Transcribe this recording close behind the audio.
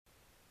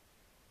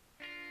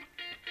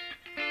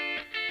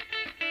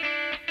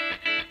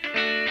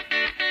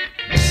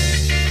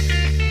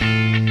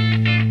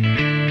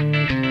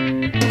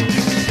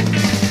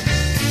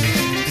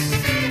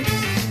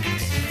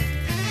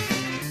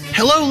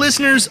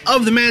listeners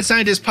of the Mad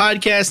Scientist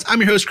Podcast. I'm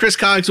your host, Chris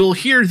Cogswell,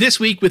 here this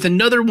week with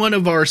another one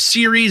of our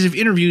series of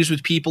interviews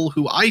with people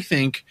who I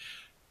think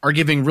are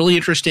giving really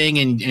interesting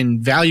and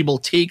valuable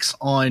takes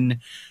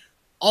on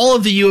all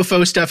of the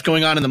UFO stuff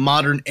going on in the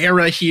modern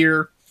era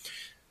here.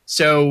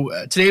 So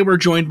today we're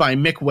joined by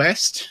Mick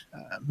West.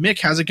 Mick,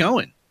 how's it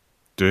going?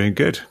 Doing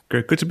good.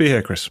 Good to be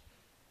here, Chris.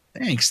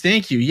 Thanks.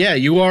 Thank you. Yeah,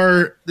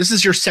 this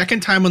is your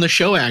second time on the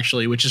show,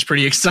 actually, which is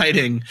pretty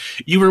exciting.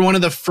 You were one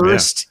of the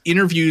first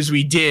interviews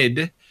we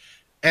did.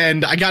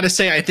 And I got to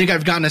say, I think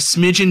I've gotten a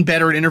smidgen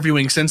better at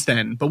interviewing since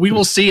then, but we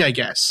will see, I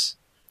guess.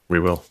 We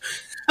will.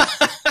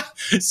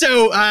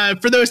 So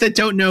for those that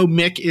don't know,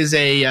 Mick is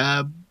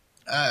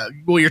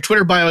your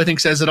Twitter bio, I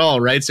think, says it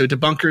all, right? So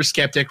debunker,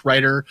 skeptic,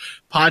 writer,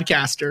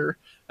 podcaster,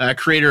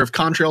 creator of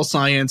Contrail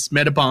Science,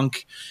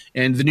 Metabunk,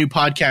 and the new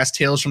podcast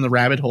Tales from the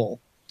Rabbit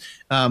Hole.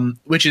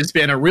 Which has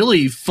been a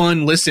really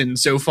fun listen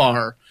so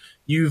far.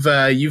 You've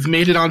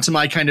made it onto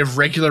my kind of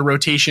regular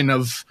rotation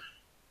of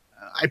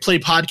I play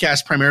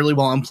podcasts primarily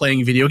while I'm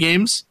playing video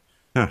games.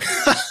 Huh.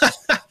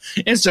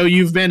 And so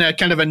you've been a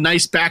kind of a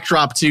nice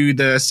backdrop to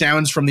the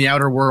sounds from the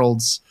outer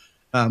worlds,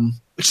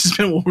 which has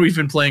been what we've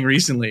been playing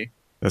recently.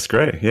 That's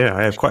great. Yeah,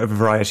 I have quite a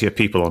variety of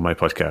people on my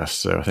podcast,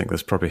 so I think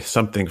there's probably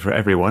something for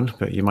everyone,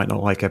 but you might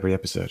not like every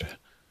episode.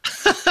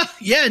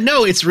 Yeah,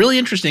 no, it's really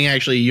interesting,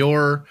 actually.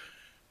 One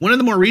of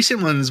the more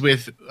recent ones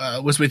was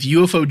with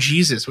UFO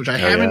Jesus, which I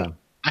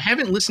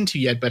haven't listened to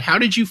yet. But how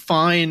did you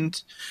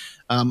find?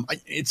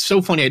 It's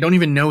so funny. I don't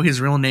even know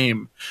his real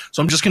name,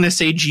 so I'm just going to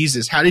say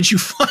Jesus. How did you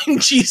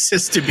find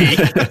Jesus to be?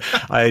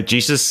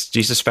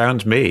 Jesus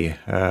found me.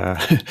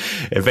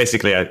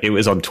 Basically, it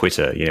was on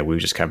Twitter. We were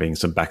just having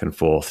some back and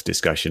forth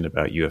discussion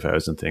about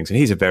UFOs and things. And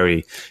he's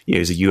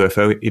he's a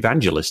UFO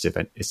evangelist.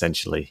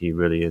 Essentially, he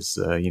really is.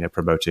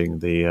 Promoting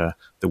the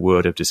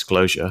word of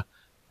disclosure.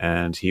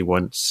 And he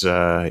wants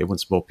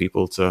more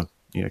people to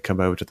come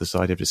over to the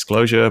side of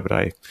disclosure. But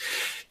I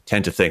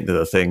tend to think that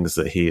the things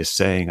that he is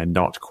saying are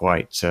not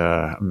quite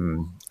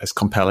as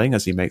compelling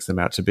as he makes them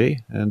out to be.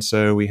 And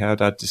so we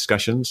had our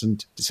discussions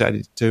and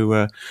decided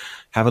to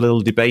have a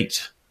little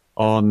debate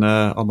on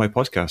my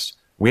podcast.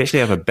 We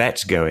actually have a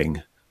bet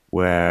going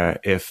where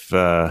if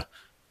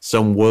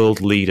some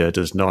world leader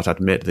does not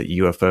admit that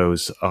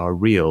UFOs are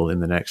real in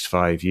the next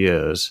 5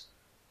 years,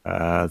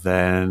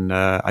 then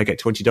I get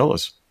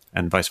 $20.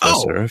 And vice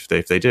versa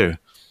if they do.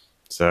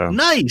 So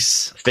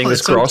nice.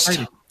 Fingers crossed.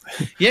 So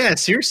yeah,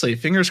 seriously,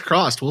 fingers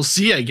crossed. We'll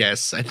see, I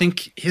guess. I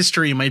think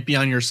history might be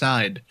on your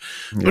side.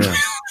 Yeah.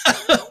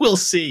 We'll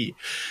see.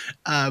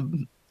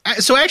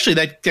 So actually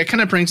that kind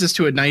of brings us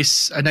to a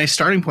nice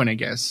starting point, I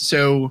guess.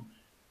 So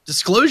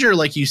disclosure,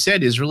 like you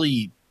said, has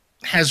really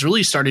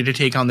started to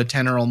take on the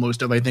tenor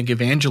almost of, I think,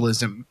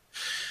 evangelism.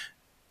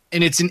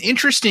 And it's an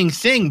interesting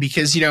thing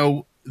because,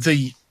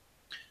 the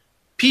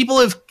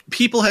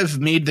people have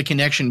made the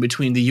connection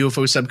between the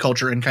UFO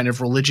subculture and kind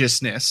of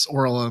religiousness,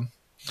 or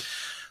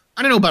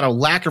I don't know about a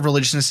lack of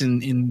religiousness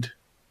in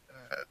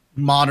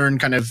modern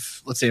kind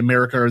of, let's say,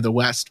 America or the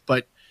West,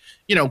 but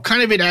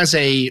kind of it as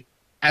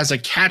a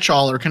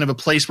catch-all or kind of a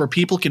place where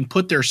people can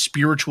put their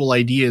spiritual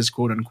ideas,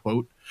 quote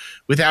unquote,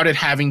 without it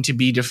having to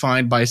be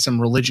defined by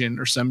some religion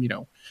or some,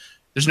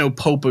 there's no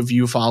pope of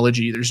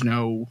ufology, there's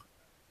no,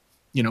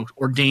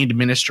 ordained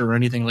minister or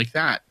anything like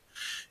that.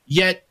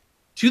 Yet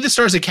To the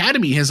Stars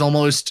Academy has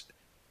almost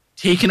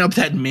taken up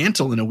that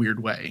mantle in a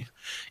weird way.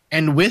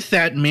 And with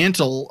that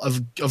mantle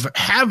of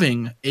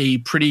having a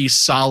pretty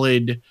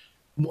solid,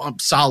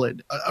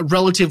 a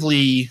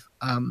relatively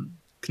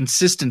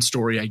consistent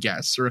story, I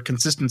guess, or a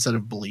consistent set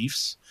of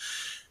beliefs,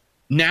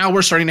 now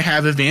we're starting to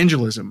have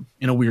evangelism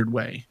in a weird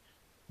way.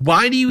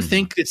 Why do you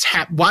think it's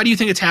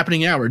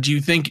happening now? Or do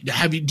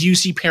you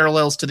see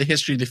parallels to the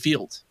history of the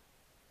field?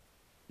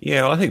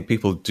 Yeah, well, I think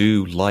people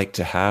do like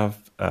to have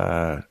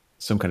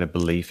some kind of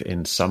belief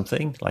in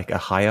something, like a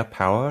higher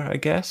power, I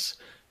guess.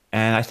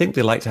 And I think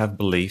they like to have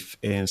belief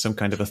in some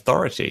kind of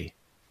authority.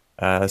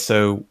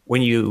 So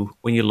when you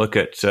look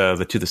at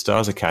the To the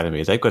Stars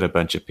Academy, they've got a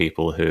bunch of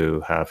people who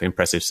have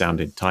impressive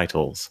sounding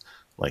titles,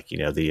 like,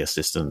 the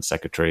Assistant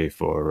Secretary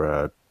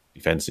for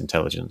Defense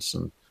Intelligence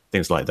and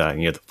things like that.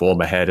 And, the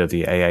former head of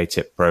the AA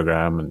TIP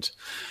program and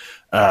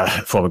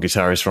former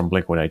guitarist from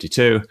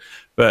Blink-182.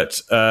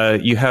 But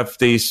you have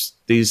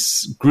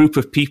these group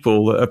of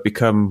people that have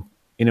become,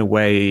 in a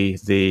way,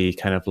 the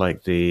kind of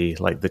like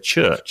the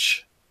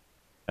church.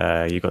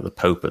 You've got the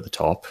Pope at the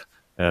top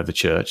of the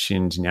church,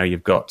 and now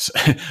you've got,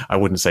 I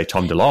wouldn't say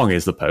Tom DeLonge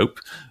is the Pope,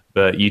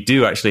 but you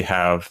do actually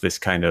have this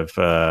kind of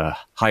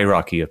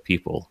hierarchy of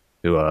people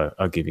who are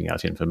giving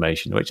out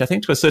information, which I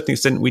think to a certain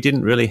extent we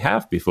didn't really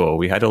have before.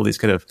 We had all these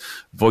kind of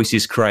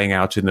voices crying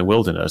out in the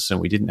wilderness, and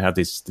we didn't have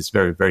this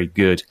very, very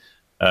good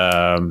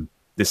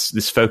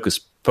this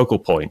focal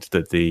point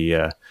that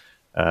the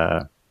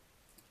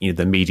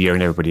media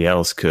and everybody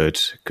else could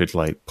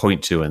like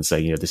point to and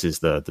say, this is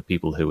the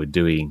people who are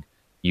doing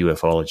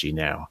ufology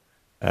now.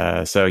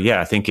 So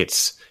yeah, I think it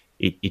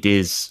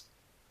is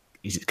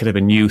kind of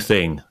a new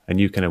thing, a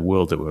new kind of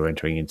world that we're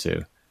entering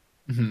into.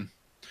 Mm-hmm.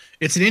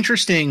 It's an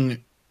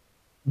interesting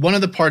one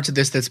of the parts of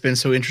this that's been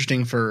so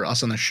interesting for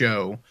us on the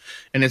show,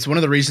 and it's one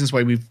of the reasons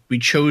why we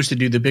chose to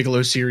do the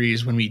Bigelow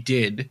series when we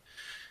did,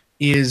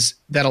 is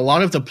that a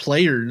lot of the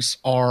players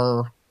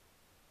are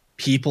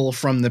people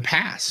from the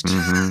past.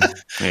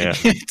 Yeah.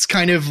 It's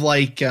kind of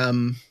like, I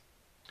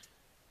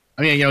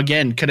mean,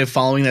 again, kind of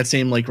following that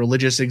same like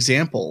religious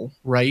example,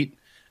 right?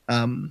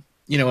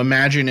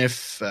 Imagine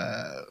if,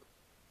 I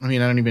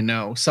don't even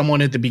know,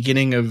 someone at the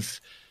beginning of,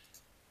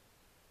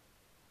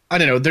 I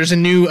don't know, there's a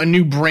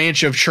new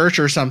branch of church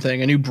or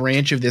something, a new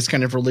branch of this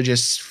kind of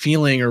religious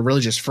feeling or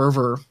religious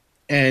fervor.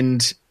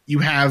 And you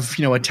have,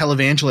 a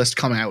televangelist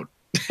come out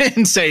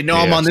and say, no,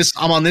 yes.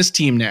 I'm on this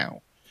team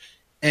now.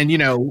 And,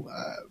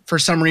 for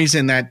some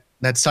reason that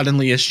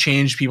suddenly has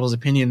changed people's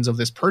opinions of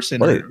this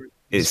person. Well,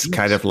 it's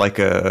kind of like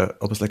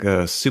almost like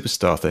a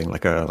superstar thing,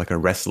 like a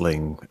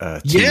wrestling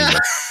team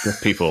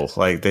of people.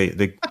 Like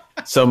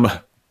some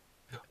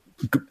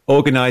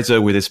organizer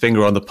with his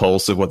finger on the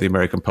pulse of what the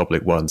American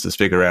public wants is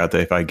figure out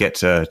that if I get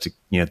to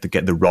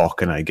get The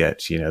Rock and I get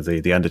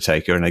the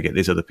Undertaker and I get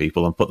these other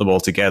people and put them all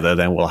together,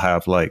 then we'll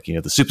have the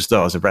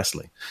superstars of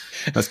wrestling.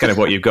 That's kind of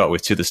what you've got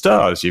with To the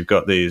Stars. You've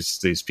got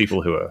these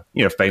people who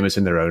are famous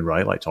in their own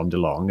right, like Tom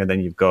DeLonge, and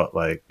then you've got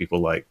like people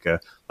like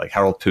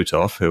Harold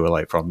Putoff, who are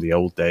like from the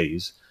old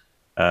days,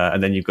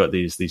 and then you've got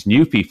these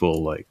new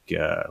people like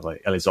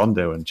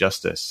Elizondo and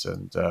Justice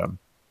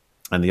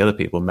and the other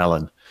people,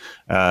 Mellon,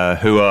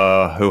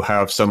 who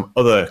have some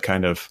other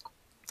kind of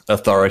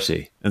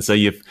authority. And so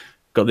you've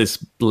got this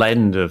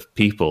blend of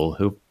people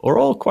who are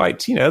all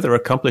quite, they're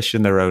accomplished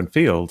in their own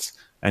fields,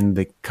 and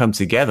they come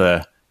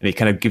together, and it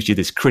kind of gives you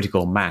this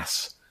critical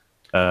mass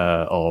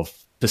of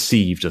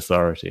perceived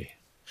authority.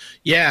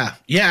 Yeah,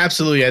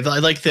 absolutely. I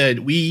like that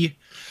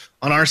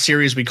on our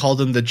series, we called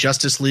them the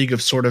Justice League of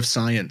Sort of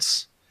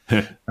Science.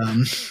 It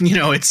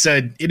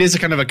is a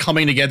kind of a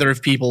coming together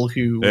of people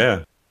who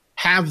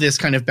have this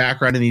kind of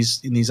background in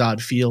these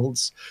odd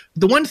fields.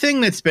 The one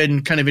thing that's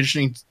been kind of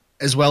interesting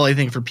as well, I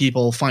think, for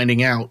people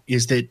finding out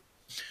is that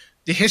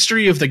the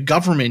history of the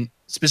government,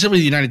 specifically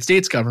the United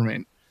States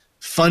government,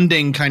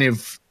 funding kind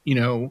of,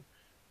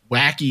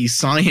 wacky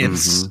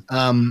science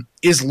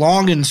is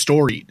long and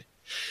storied.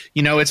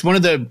 It's one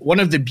of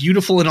the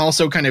beautiful and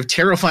also kind of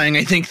terrifying,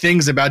 I think,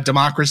 things about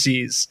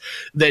democracies,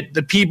 that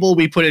the people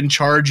we put in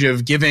charge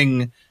of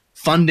giving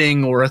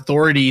funding or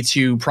authority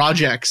to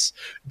projects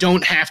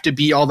don't have to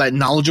be all that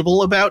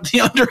knowledgeable about the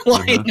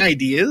underlying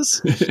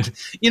ideas,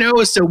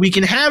 so we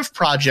can have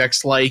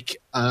projects like,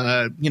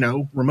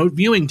 remote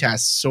viewing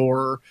tests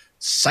or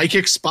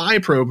psychic spy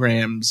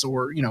programs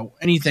or,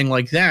 anything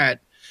like that.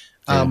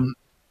 I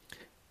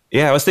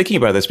was thinking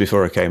about this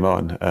before I came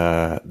on,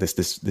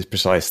 this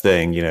precise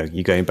thing,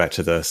 you're going back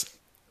to the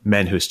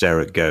men who stare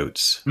at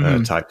goats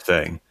type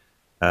thing.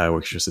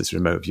 Which was this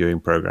remote viewing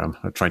program,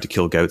 trying to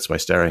kill goats by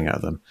staring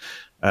at them.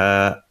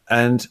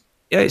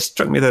 It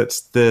struck me that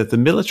the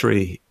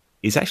military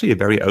is actually a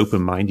very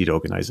open-minded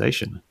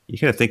organization. You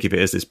kind of think of it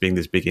as being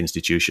this big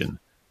institution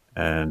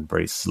and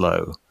very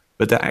slow,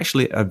 but they're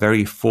actually a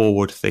very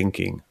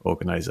forward-thinking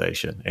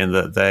organization in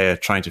that they're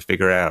trying to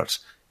figure out,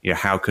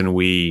 how can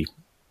we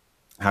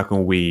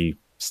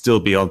still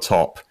be on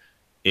top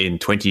in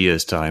 20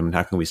 years' time, and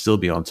how can we still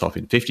be on top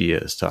in 50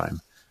 years' time?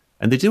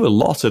 And they do a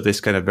lot of this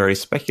kind of very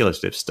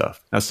speculative stuff.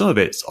 Now, some of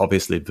it's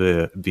obviously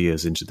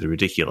veers into the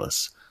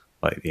ridiculous,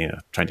 like,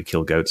 trying to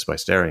kill goats by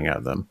staring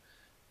at them.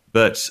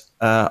 But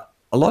a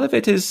lot of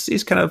it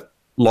is kind of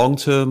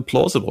long-term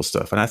plausible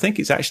stuff. And I think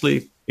it's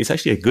actually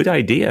a good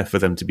idea for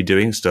them to be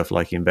doing stuff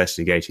like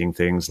investigating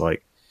things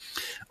like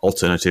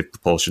alternative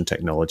propulsion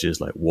technologies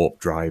like warp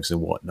drives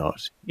and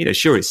whatnot.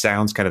 Sure, it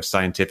sounds kind of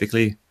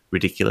scientifically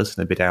ridiculous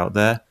and a bit out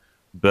there,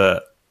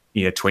 but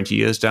 20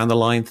 years down the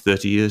line,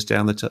 30 years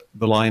down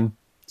the line,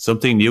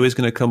 something new is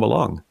going to come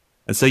along.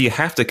 And so you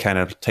have to kind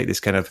of take this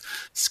kind of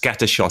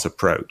scattershot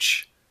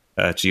approach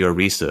to your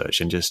research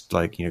and just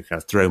kind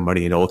of throw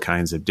money in all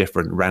kinds of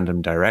different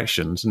random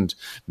directions. And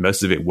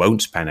most of it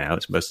won't pan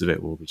out. Most of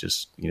it will be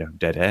just,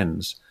 dead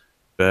ends.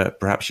 But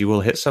perhaps you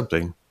will hit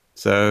something.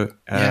 So,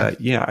 I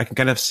can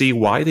kind of see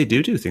why they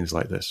do things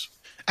like this.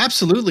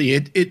 Absolutely.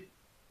 It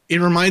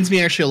reminds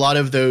me actually a lot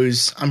of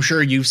those, I'm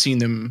sure you've seen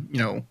them,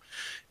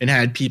 and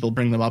had people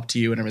bring them up to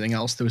you and everything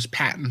else, those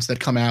patents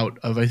that come out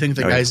of, I think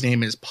the guy's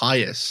name is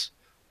Pius,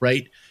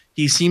 right?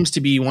 He seems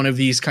to be one of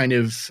these kind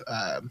of,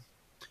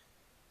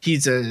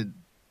 he's an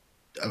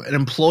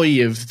employee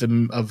of the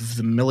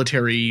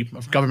military,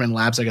 of government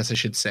labs, I guess I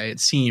should say, it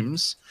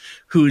seems,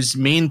 whose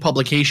main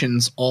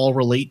publications all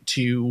relate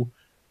to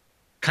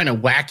kind of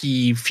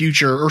wacky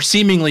future or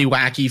seemingly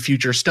wacky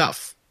future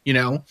stuff,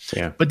 Yeah.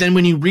 But then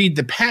when you read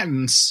the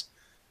patents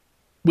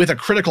with a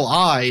critical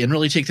eye and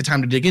really take the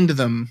time to dig into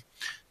them,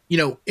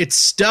 it's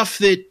stuff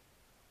that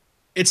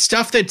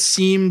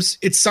seems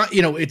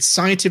it's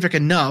scientific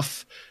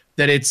enough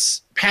that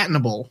it's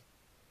patentable,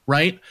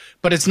 right?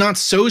 But it's not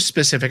so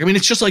specific. I mean,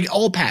 it's just like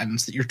all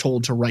patents that you're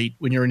told to write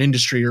when you're in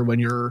industry or when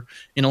you're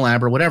in a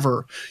lab or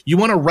whatever. You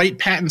want to write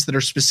patents that are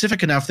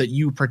specific enough that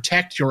you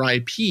protect your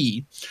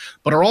IP,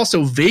 but are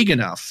also vague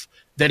enough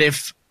that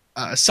if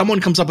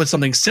someone comes up with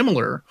something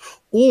similar,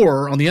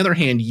 or on the other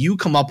hand, you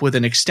come up with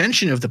an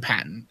extension of the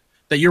patent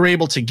that you're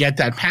able to get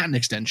that patent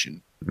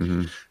extension.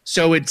 Mm-hmm.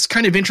 So it's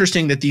kind of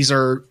interesting that these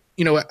are,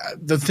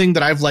 the thing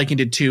that I've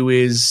likened it to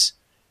is,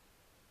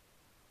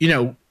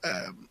 I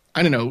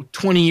don't know,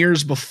 20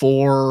 years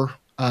before,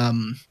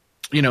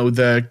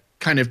 the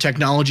kind of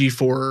technology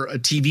for a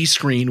TV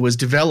screen was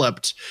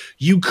developed,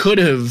 you could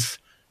have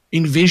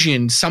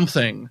envisioned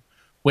something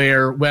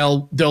where,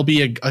 well, there'll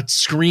be a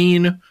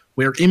screen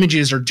where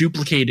images are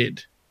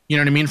duplicated, you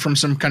know what I mean, from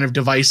some kind of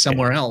device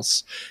somewhere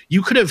else.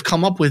 You could have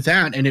come up with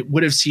that, and it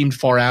would have seemed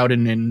far out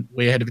and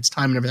way ahead of its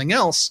time and everything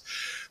else.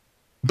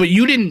 But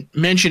you didn't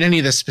mention any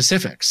of the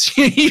specifics.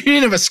 You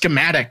didn't have a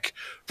schematic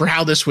for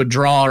how this would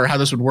draw or how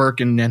this would work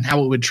and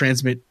how it would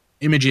transmit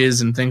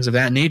images and things of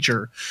that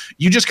nature.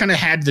 You just kind of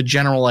had the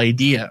general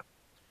idea.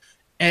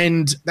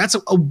 And that's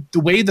the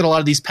way that a lot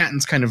of these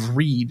patents kind of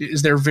read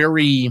is they're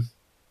very,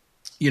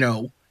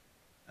 we're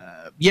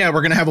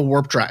going to have a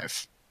warp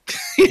drive.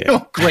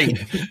 Great,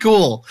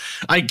 cool.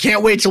 I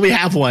can't wait till we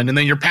have one. And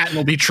then your patent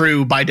will be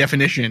true by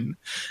definition.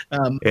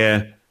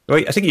 Well,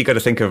 I think you've got to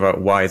think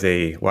about why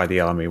the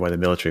army, why the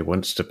military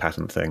wants to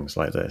patent things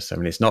like this. I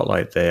mean, it's not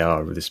like they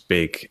are this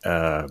big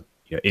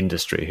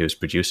industry who's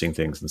producing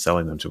things and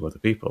selling them to other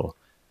people.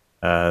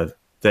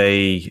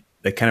 They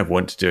kind of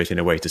want to do it in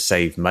a way to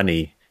save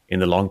money in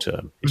the long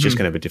term. It's just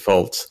kind of a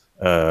default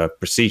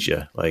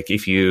procedure. Like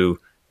if you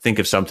think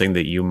of something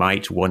that you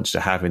might want to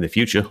have in the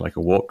future, like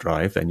a warp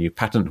drive, and you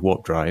patent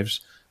warp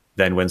drives,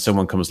 then when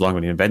someone comes along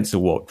and invents a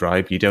warp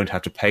drive, you don't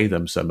have to pay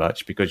them so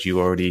much because you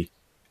already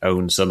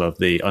own some of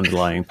the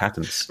underlying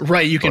patents.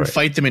 Right, you can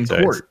fight them in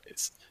court.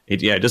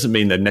 It doesn't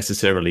mean they've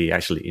necessarily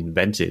actually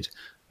invented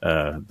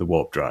the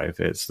warp drive.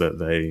 It's that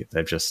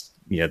they've just,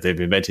 they've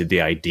invented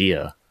the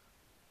idea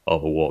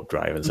of a warp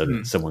drive, and so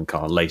that someone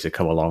can't later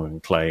come along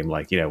and claim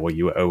like, you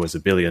owe us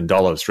 $1 billion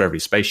for every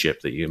spaceship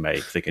that you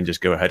make. They can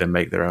just go ahead and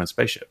make their own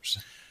spaceships.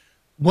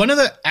 One of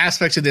the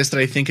aspects of this that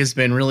I think has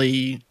been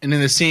really, and in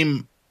the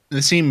same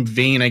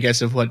vein, I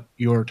guess, of what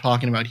you're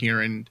talking about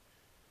here, and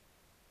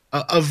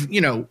of,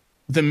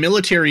 the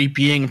military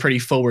being pretty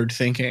forward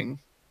thinking,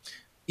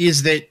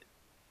 is that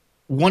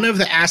one of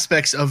the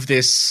aspects of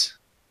this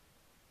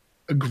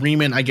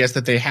agreement, I guess,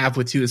 that they have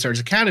with To the Stars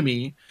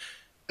Academy,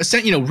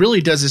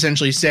 really does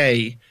essentially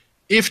say,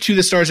 if To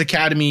the Stars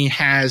Academy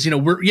has,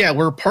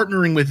 we're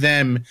partnering with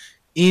them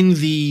in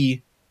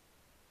the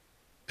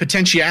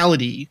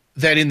potentiality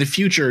that in the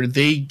future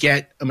they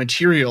get a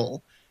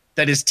material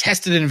that is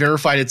tested and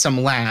verified at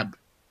some lab,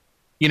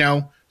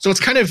 So it's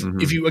kind of,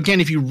 if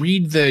you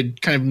read the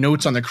kind of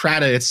notes on the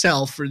CRADA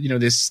itself, for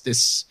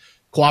this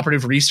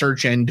cooperative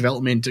research and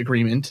development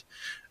agreement,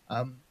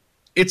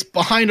 it's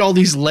behind all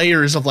these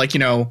layers of like,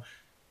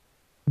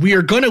 we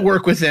are going to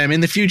work with them in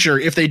the future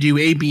if they do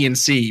A, B, and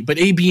C, but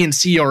A, B, and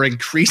C are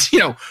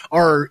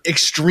are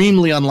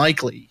extremely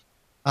unlikely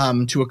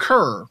to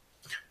occur.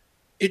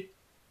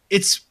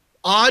 It's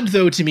odd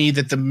though to me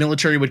that the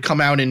military would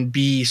come out and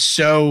be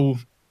so,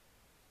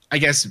 I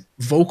guess,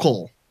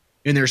 vocal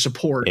in their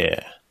support.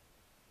 Yeah.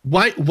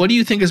 What do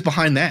you think is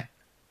behind that?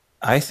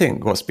 I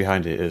think what's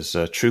behind it is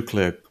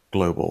TrueClear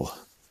Global.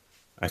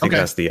 I think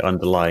that's the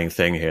underlying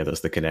thing here.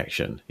 That's the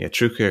connection. Yeah,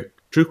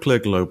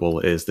 TrueClear Global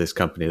is this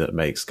company that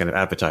makes kind of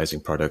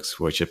advertising products,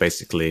 which are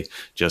basically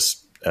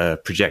just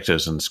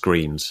projectors and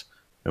screens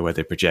where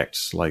they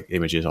project like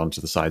images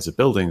onto the sides of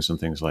buildings and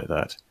things like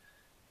that.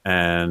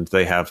 And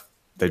they've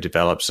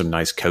developed some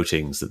nice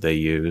coatings that they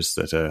use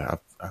that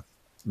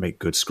make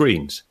good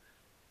screens.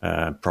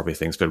 Probably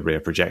things for rear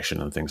projection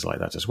and things like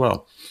that as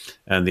well.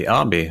 And the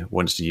army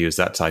wants to use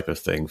that type of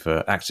thing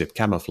for active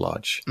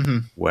camouflage,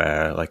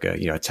 where like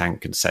a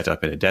tank can set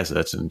up in a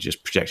desert and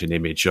just project an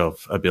image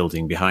of a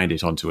building behind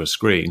it onto a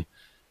screen,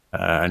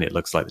 and it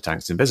looks like the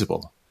tank's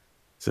invisible.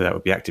 So that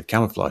would be active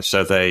camouflage.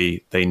 So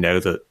they know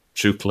that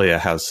TrueClear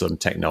has some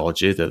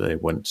technology that they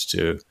want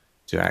to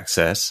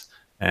access,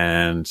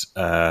 and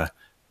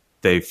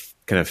they've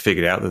kind of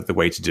figured out that the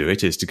way to do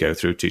it is to go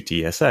through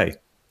to TSA.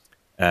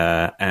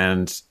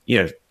 And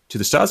To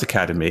the Stars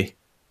Academy,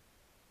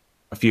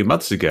 a few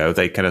months ago,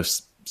 they kind of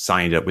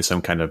signed up with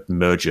some kind of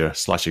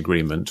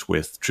merger/agreement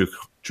with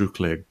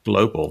TrueClear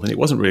Global, and it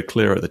wasn't really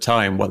clear at the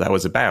time what that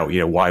was about.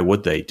 Why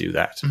would they do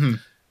that?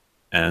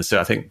 And so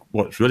I think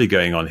what's really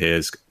going on here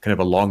is kind of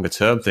a longer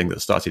term thing that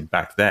started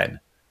back then,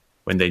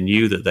 when they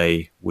knew that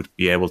they would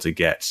be able to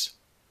get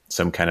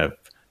some kind of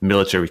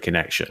military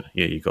connection.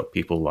 You've got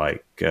people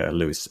like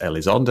Luis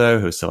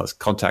Elizondo, who still has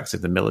contacts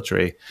in the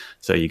military,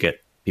 so you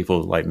get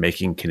people like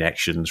making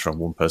connections from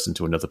one person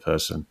to another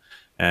person.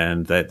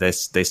 And they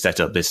set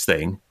up this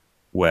thing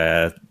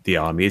where the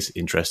army is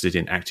interested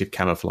in active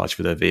camouflage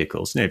for their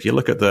vehicles. If you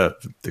look at the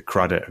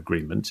CRADA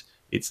agreement,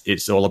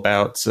 it's all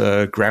about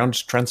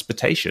ground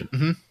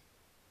transportation.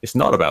 It's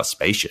not about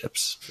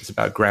spaceships. It's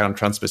about ground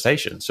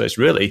transportation. So it's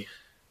really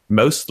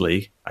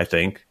mostly, I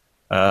think,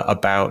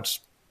 about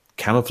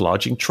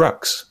camouflaging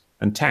trucks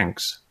and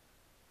tanks.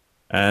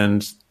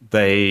 And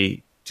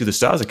To the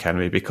Stars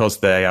Academy, because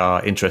they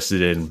are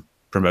interested in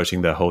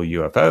promoting the whole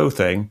UFO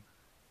thing,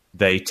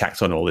 they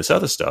tacked on all this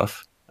other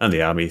stuff, and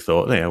the army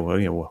thought,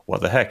 well,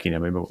 what the heck,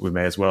 maybe we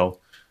may as well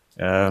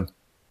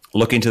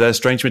look into those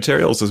strange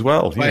materials as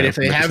well. Right. If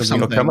they have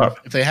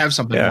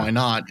something, Yeah. why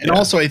not? And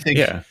also, I think,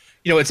 Yeah.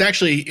 it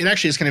actually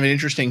is kind of an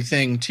interesting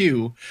thing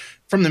too,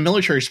 from the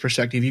military's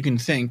perspective. You can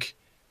think,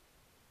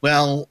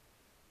 well,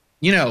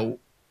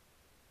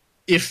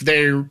 if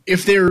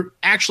they're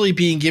actually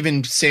being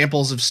given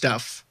samples of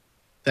stuff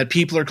that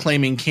people are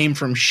claiming came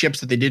from ships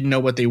that they didn't know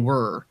what they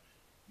were,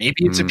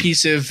 maybe it's a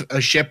piece of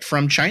a ship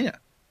from China.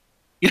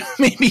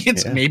 Maybe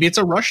it's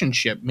a Russian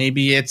ship.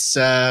 Maybe it's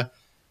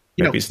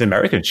maybe it's an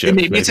American ship.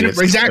 Maybe it's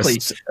exactly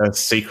a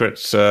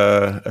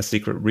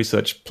secret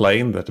research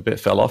plane that a bit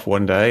fell off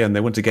one day, and they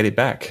want to get it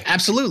back.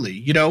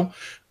 Absolutely.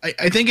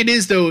 I think it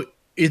is though.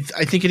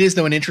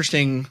 An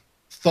interesting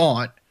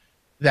thought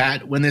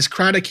that when this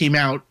CRADA came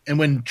out, and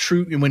when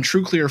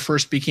TrueClear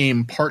first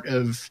became part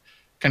of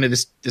kind of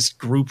this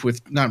group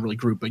with, not really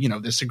group, but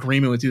this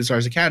agreement with To the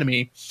Stars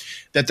Academy,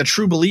 that the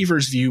true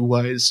believers' view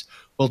was,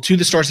 well, To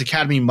the Stars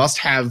Academy must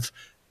have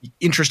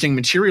interesting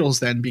materials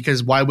then,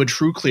 because why would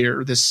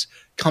TrueClear, this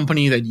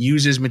company that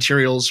uses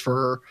materials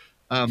for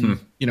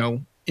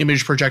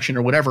image projection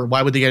or whatever,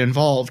 why would they get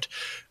involved?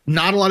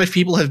 Not a lot of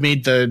people have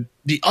made the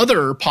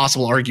other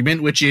possible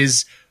argument, which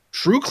is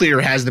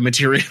TrueClear has the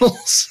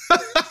materials.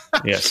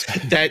 Yes.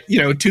 That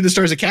To the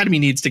Stars Academy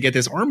needs to get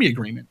this army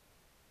agreement.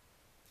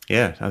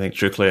 Yeah, I think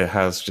TrueClear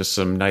has just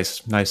some nice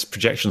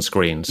projection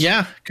screens.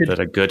 Yeah, that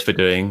are good for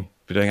doing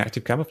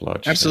active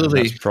camouflage.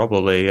 Absolutely, that's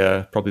probably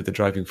the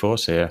driving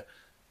force here.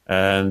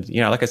 And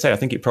like I say, I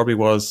think it probably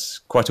was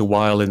quite a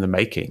while in the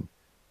making,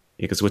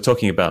 because we're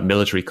talking about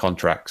military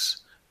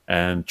contracts,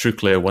 and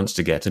TrueClear wants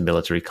to get a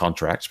military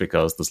contract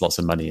because there's lots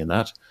of money in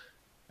that.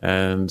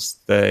 And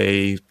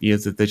they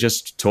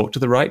just talked to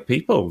the right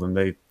people, and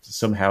they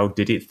somehow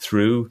did it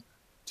through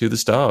To the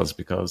Stars,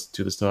 because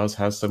To the Stars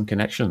has some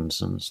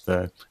connections, and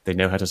they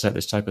know how to set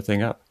this type of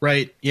thing up.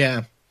 Right.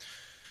 Yeah.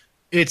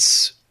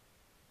 It's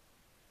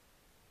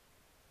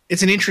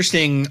an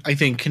interesting, I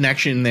think,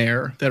 connection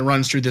there that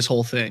runs through this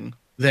whole thing,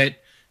 that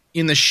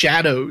in the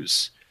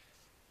shadows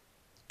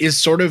is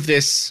sort of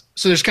this.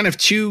 So there's kind of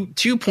two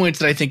points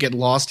that I think get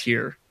lost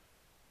here.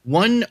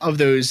 One of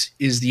those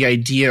is the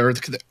idea, or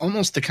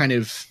almost the kind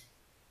of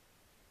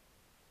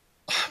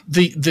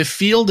the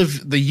field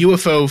of the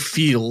UFO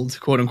field,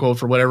 quote unquote,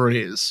 for whatever it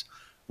is,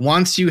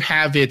 wants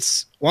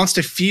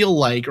to feel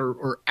like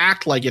or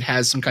act like it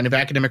has some kind of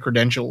academic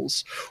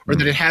credentials, or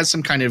that it has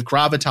some kind of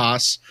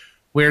gravitas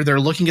where they're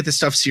looking at this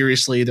stuff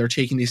seriously, they're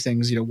taking these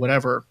things,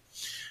 whatever.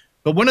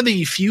 But one of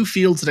the few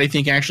fields that I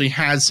think actually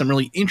has some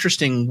really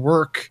interesting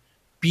work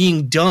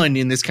being done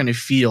in this kind of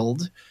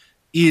field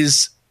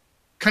is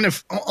kind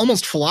of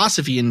almost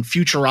philosophy and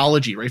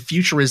futurology, right?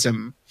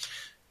 Futurism,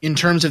 in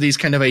terms of these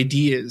kind of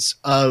ideas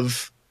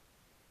of,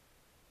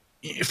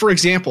 for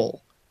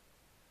example,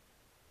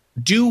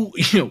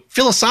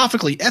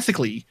 philosophically,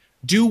 ethically,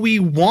 do we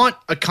want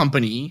a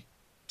company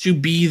to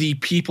be the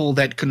people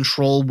that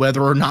control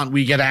whether or not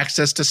we get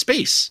access to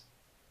space?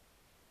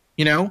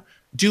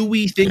 Do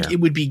we think it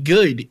would be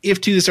good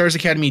if To the Stars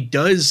Academy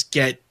does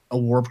get a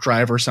warp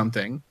drive or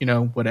something,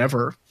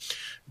 whatever?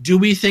 Do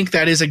we think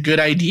that is a good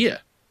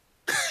idea?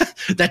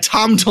 That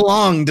Tom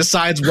DeLonge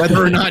decides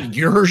whether or not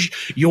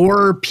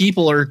your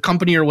people or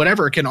company or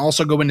whatever can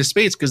also go into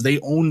space because they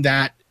own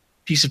that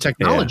piece of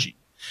technology. Yeah.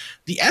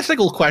 The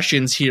ethical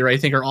questions here, I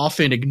think, are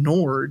often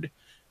ignored,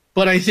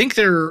 but I think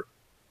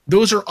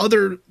those are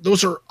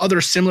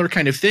other similar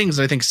kind of things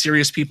that I think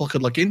serious people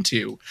could look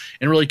into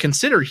and really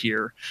consider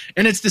here.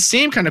 And it's the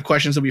same kind of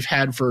questions that we've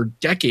had for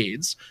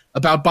decades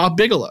about Bob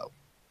Bigelow.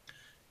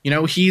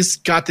 He's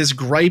got this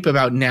gripe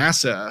about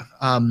NASA.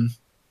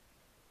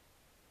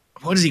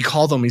 What does he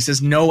call them? He says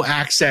no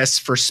access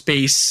for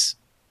space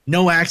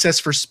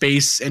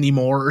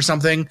anymore or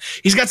something.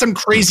 He's got some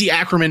crazy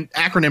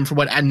acronym for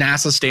what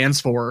NASA stands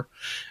for.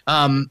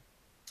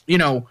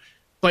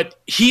 But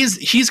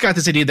he's got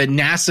this idea that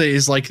NASA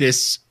is like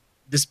this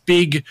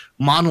big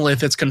monolith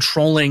that's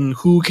controlling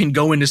who can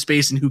go into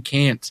space and who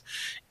can't.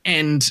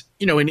 And,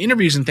 in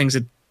interviews and things,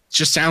 it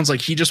just sounds like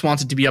he just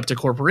wants it to be up to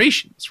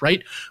corporations,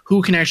 right?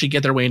 Who can actually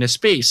get their way into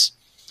space?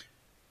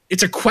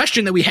 It's a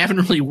question that we haven't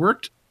really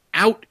worked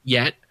out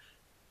yet,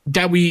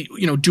 that we,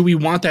 do we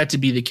want that to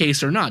be the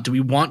case or not? Do we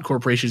want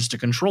corporations to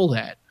control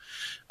that?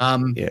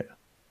 Yeah.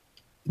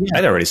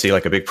 I don't really see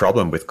like a big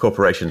problem with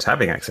corporations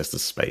having access to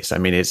space. I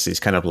mean, it's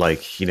kind of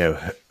like,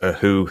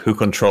 who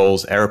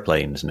controls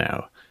airplanes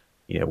now?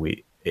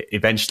 We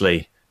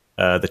eventually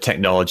the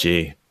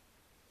technology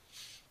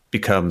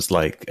becomes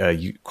like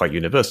quite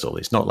universal.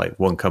 It's not like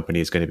one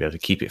company is going to be able to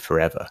keep it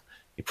forever.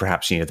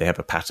 Perhaps, they have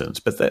a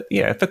patent, but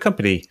if a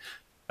company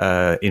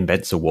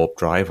invents a warp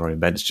drive or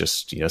invents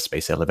just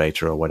space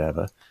elevator or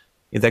whatever,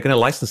 they're going to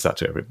license that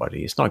to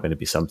everybody. It's not going to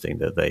be something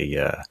that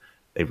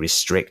they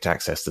restrict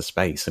access to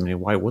space. I mean,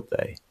 why would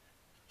they?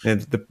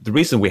 And the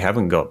reason we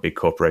haven't got big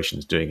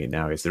corporations doing it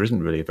now is there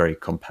isn't really a very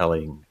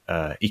compelling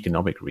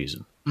economic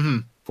reason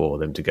for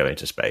them to go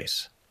into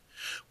space.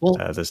 Well,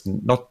 there's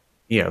not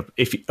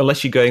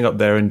unless you're going up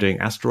there and doing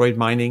asteroid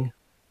mining,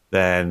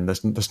 then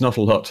there's not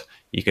a lot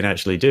you can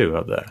actually do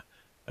up there.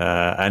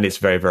 And it's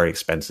very, very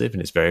expensive,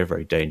 and it's very,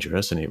 very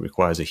dangerous, and it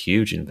requires a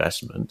huge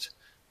investment.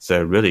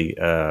 So really,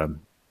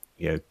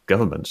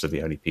 governments are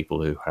the only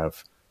people who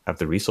have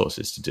the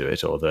resources to do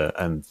it, or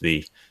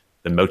the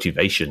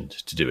motivation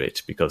to do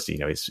it, because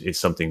it's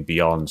something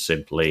beyond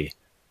simply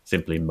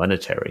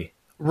monetary.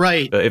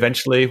 Right. But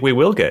eventually, we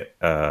will get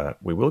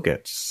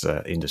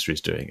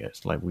industries doing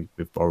it. Like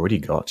we've already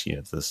got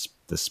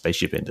the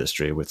spaceship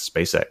industry with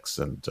SpaceX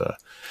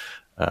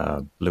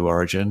and Blue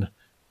Origin,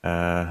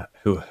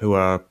 who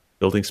are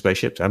building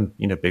spaceships, and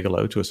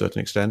Bigelow to a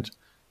certain extent.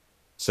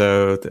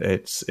 So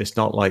it's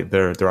not like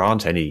there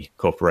aren't any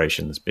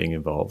corporations being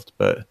involved,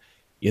 but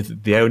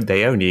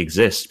they only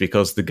exist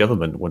because the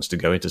government wants to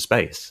go into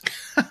space.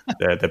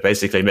 They're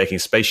basically making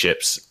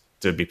spaceships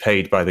to be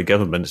paid by the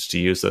government to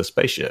use those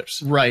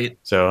spaceships. Right.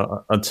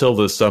 So until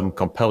there's some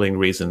compelling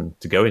reason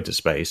to go into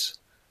space,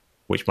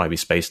 which might be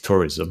space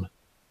tourism,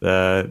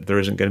 there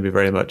isn't going to be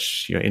very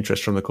much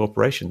interest from the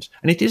corporations.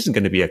 And it isn't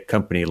going to be a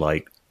company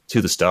like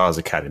To the Stars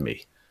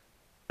Academy,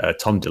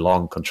 Tom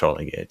DeLonge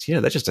controlling it.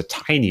 They're just a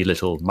tiny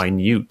little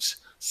minute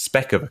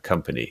speck of a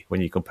company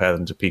when you compare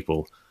them to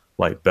people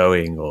like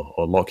Boeing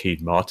or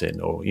Lockheed Martin,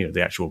 or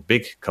the actual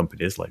big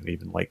companies like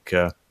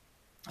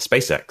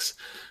SpaceX,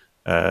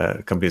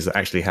 companies that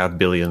actually have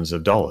billions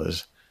of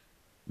dollars.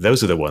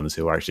 Those are the ones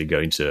who are actually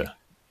going to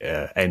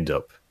end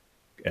up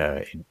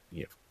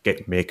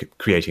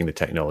creating the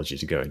technology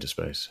to go into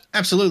space.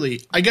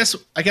 Absolutely. I guess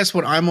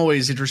what I'm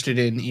always interested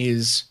in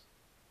is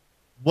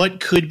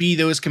what could be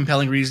those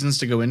compelling reasons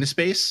to go into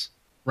space,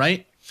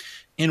 right?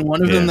 And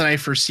one of them that I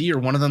foresee, or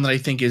one of them that I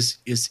think is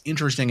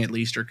interesting, at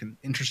least, or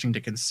interesting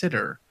to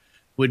consider,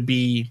 would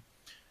be,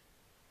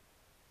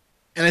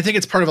 and I think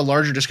it's part of a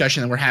larger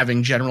discussion that we're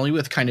having generally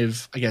with kind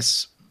of, I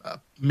guess,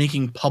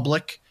 making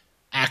public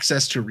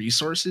access to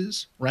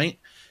resources, right?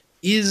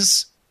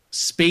 Is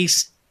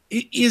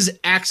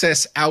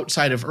access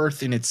outside of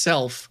Earth in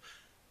itself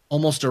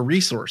almost a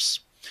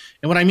resource?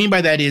 And what I mean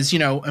by that is,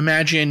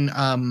 imagine,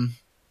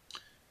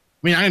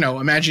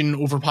 imagine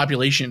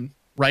overpopulation,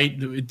 right?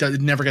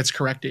 It never gets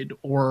corrected.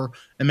 Or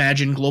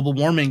imagine global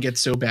warming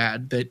gets so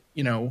bad that,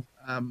 the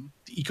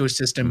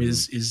ecosystem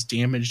is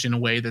damaged in a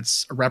way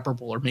that's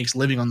irreparable, or makes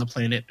living on the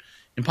planet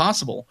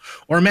impossible.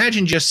 Or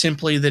imagine just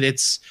simply that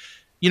it's,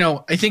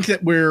 I think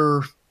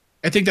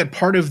that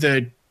part of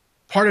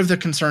the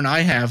concern I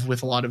have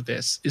with a lot of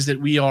this is that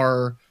we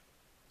are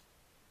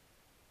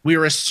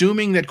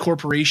assuming that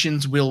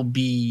corporations will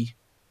be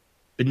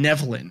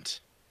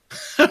benevolent,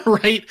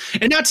 right?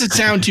 And not to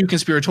sound too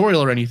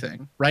conspiratorial or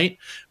anything, right?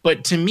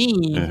 But to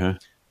me,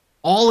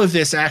 all of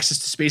this access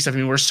to space,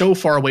 we're so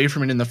far away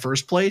from it in the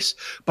first place.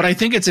 But I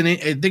think it's an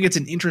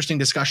interesting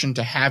discussion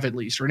to have, at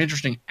least, or an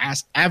interesting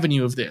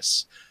avenue of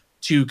this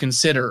to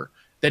consider,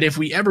 that if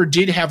we ever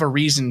did have a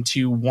reason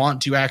to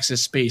want to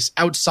access space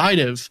outside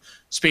of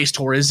space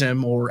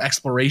tourism or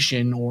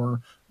exploration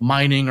or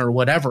mining or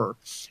whatever,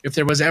 if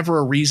there was ever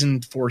a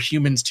reason for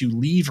humans to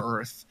leave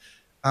Earth,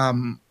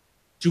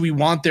 do we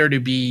want that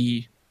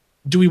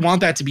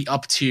to be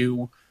up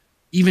to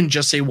even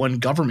just, say, one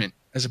government,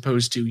 as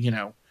opposed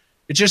to,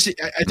 it's just,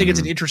 I think it's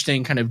an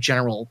interesting kind of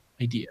general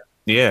idea.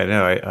 Yeah,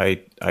 no,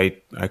 I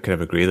kind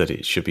of agree that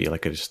it should be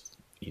like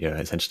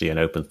essentially an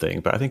open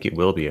thing, but I think it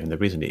will be, and the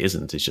reason it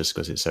isn't is just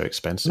because it's so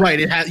expensive. Right.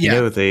 It has, yeah.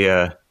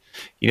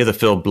 The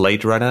film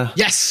Blade Runner?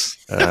 Yes.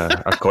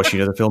 Of course,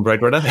 the film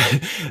Blade Runner.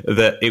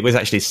 That it was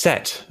actually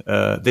set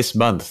this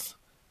month,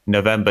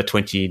 November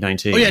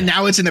 2019. Oh yeah,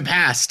 now it's in the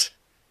past.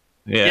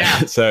 Yeah.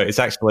 So it's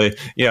actually,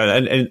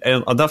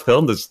 and on that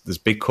film, there's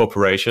big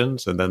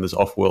corporations, and then there's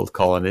off-world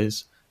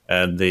colonies,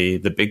 and the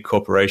big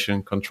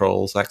corporation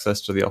controls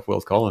access to the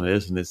off-world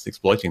colonies and is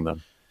exploiting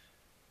them.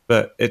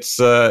 But it's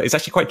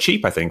actually quite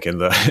cheap, I think, in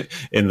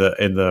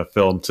the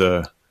film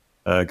to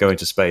go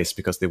into space,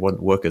 because they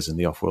want workers in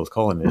the off-world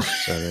colonies.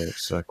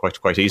 So it's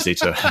quite easy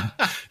to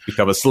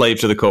become a slave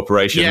to the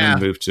corporation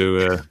and move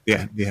to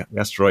the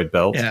asteroid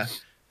belt. Yeah.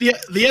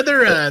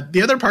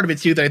 The other part of it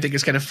too that I think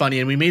is kind of funny,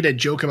 and we made a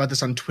joke about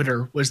this on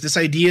Twitter, was this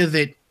idea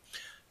that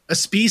a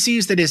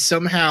species that has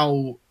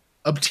somehow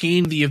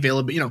obtained the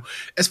availability,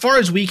 as far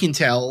as we can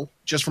tell,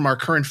 just from our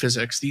current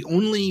physics, the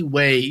only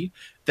way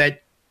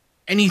that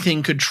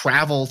anything could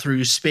travel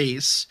through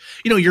space,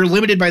 you're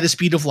limited by the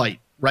speed of light,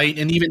 right?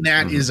 And even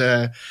that is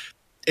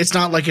it's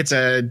not like it's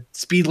a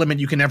speed limit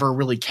you can never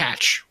really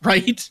catch,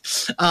 right?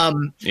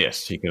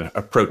 Yes, you can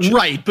approach it.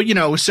 Right, but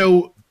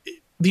so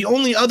the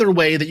only other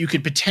way that you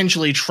could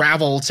potentially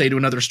travel, say, to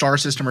another star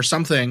system or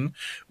something,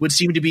 would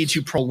seem to be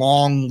to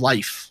prolong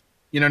life.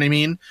 You know what I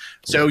mean?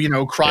 So,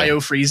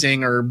 cryo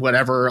freezing or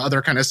whatever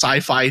other kind of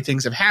sci-fi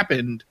things have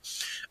happened.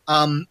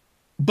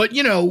 But,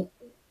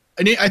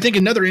 I think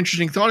another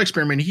interesting thought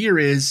experiment here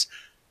is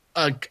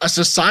a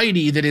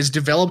society that is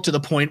developed to the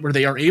point where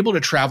they are able to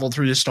travel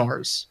through the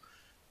stars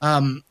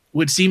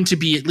would seem to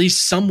be at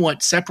least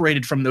somewhat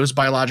separated from those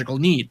biological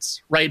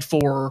needs, right?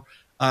 For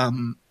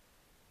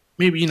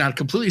maybe not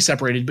completely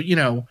separated, but,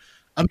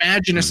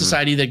 Imagine a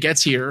society that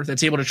gets here,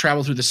 that's able to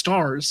travel through the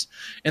stars,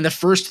 and the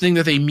first thing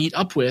that they meet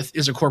up with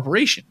is a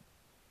corporation,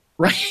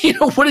 right?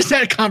 What is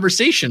that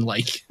conversation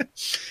like?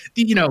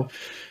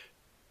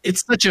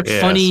 It's such a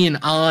funny and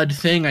odd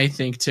thing, I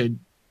think,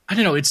 I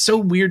don't know. It's so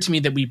weird to me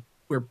that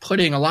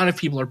a lot of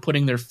people are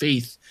putting their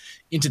faith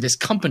into this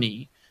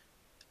company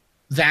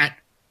that,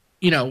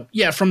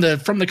 from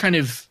the kind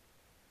of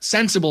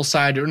sensible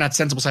side, or not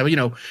sensible side,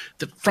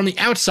 but, from the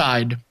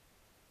outside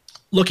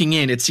looking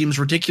in, it seems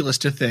ridiculous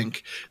to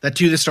think that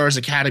To the Stars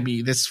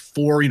Academy, this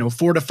 4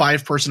 to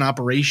 5 person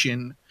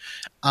operation,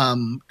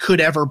 could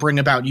ever bring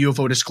about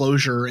UFO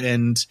disclosure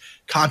and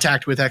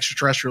contact with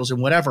extraterrestrials and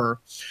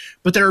whatever.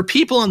 But there are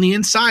people on the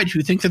inside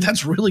who think that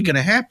that's really going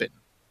to happen.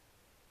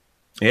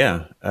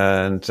 Yeah,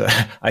 and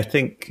I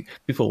think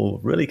people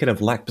really kind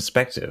of lack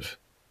perspective.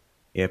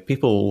 Yeah,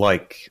 people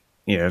like,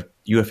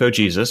 UFO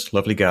Jesus,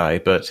 lovely guy,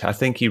 but I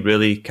think he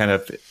really kind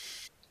of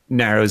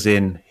narrows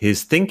in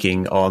his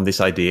thinking on this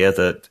idea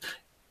that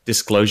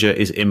disclosure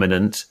is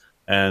imminent,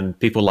 and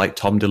people like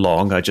Tom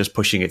DeLonge are just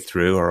pushing it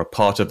through, or a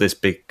part of this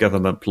big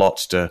government plot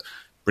to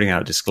bring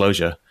out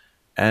disclosure.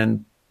 But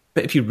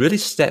if you really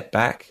step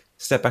back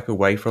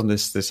away from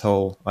this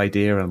whole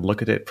idea and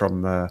look at it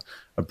from a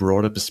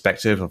broader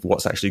perspective of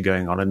what's actually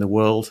going on in the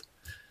world,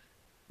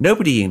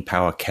 nobody in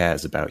power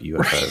cares about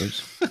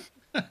UFOs.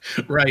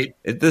 Right.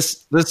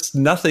 There's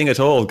nothing at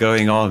all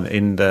going on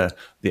in the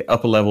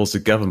upper levels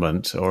of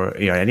government, or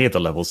any of the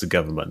levels of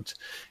government.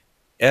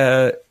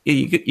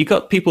 You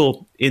got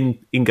people in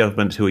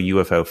government who are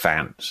UFO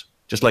fans,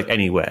 just like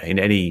anywhere in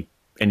any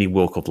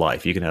walk of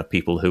life. You can have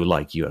people who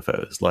like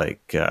UFOs,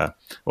 like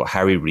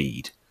Harry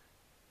Reid.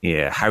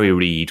 Yeah, Harry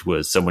Reid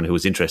was someone who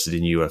was interested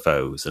in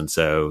UFOs, and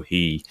so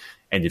he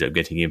ended up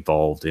getting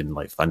involved in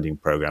like funding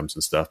programs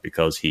and stuff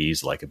because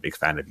he's like a big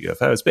fan of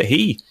UFOs. But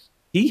he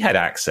had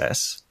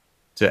access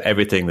to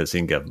everything that's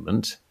in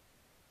government.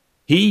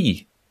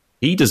 He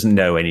doesn't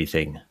know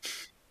anything.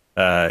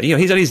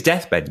 He's on his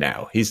deathbed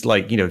now. He's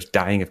like,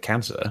 dying of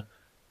cancer.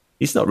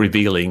 He's not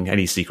revealing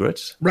any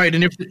secrets. Right.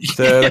 And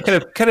so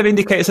that kind of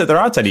indicates that there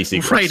aren't any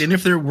secrets. Right. And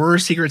if there were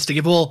secrets to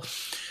give,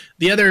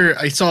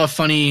 I saw a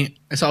funny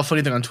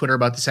thing on Twitter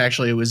about this.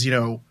 Actually, it was,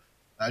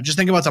 just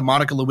think about the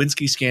Monica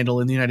Lewinsky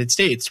scandal in the United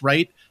States,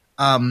 right?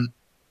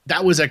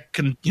 That was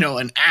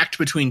an act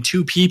between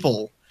two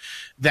people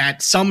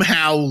that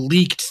somehow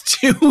leaked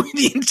to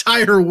the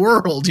entire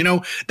world.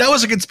 That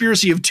was a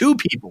conspiracy of two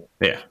people.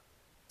 Yeah.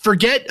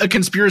 Forget a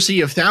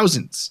conspiracy of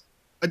thousands.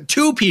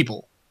 Two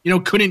people,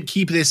 couldn't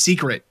keep this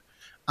secret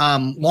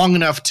long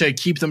enough to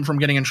keep them from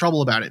getting in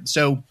trouble about it.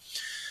 So,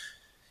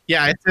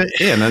 yeah.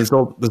 And there's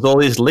all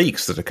these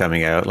leaks that are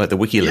coming out, like the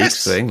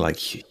WikiLeaks thing, like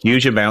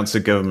huge amounts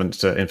of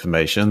government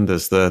information.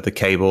 There's the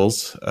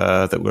cables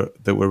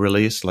that were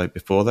released like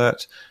before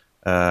that,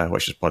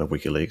 which is part of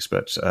WikiLeaks.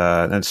 But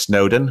then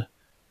Snowden.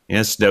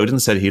 Snowden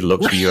said he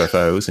looked for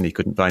UFOs and he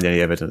couldn't find any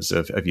evidence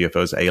of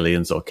UFOs,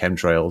 aliens, or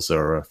chemtrails,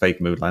 or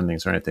fake moon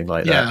landings, or anything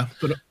like that.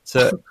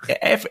 So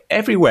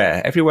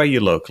everywhere you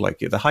look,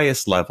 like at the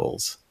highest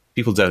levels,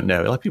 people don't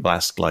know. Like people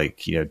ask,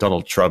 like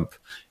Donald Trump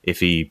if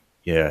he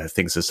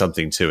thinks there's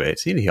something to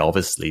it. He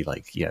obviously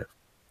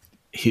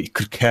he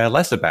could care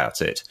less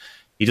about it.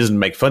 He doesn't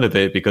make fun of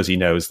it because he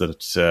knows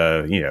that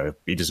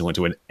he doesn't want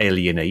to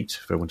alienate,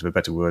 for want of a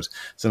better word,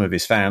 some of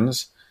his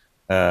fans.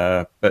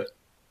 But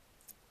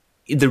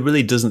there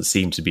really doesn't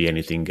seem to be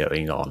anything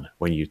going on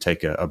when you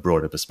take a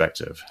broader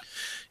perspective.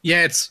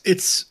 Yeah,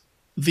 it's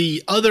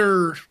the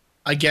other,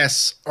 I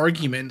guess,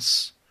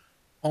 arguments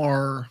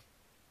are.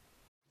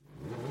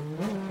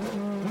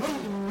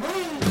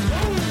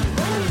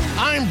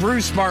 I'm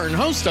Bruce Martin,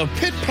 host of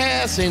Pit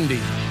Pass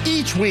Indy.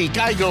 Each week,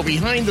 I go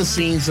behind the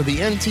scenes of the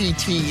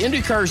NTT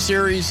IndyCar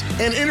Series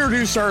and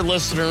introduce our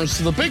listeners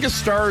to the biggest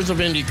stars of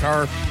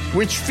IndyCar,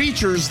 which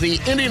features the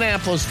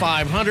Indianapolis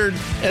 500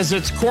 as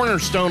its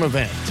cornerstone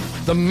event.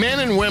 The men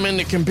and women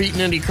that compete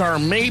in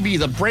IndyCar may be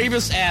the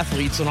bravest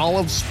athletes in all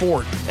of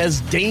sport,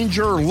 as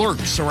danger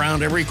lurks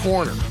around every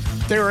corner.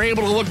 They are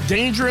able to look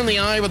danger in the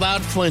eye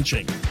without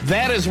flinching.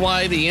 That is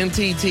why the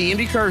NTT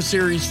IndyCar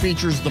Series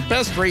features the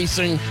best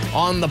racing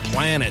on the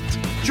planet.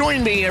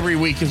 Join me every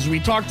week as we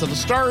talk to the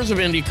stars of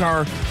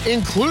IndyCar,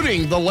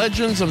 including the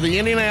legends of the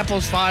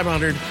Indianapolis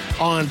 500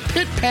 on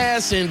Pit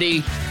Pass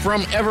Indy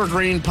from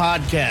Evergreen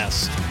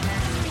Podcast.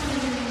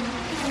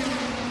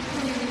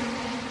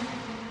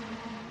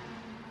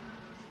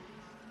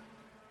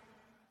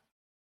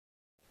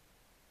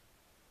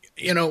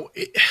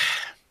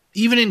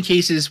 Even in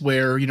cases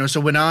where, so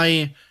when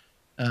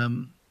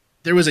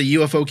there was a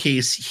UFO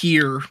case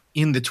here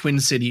in the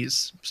Twin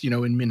Cities,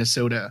 in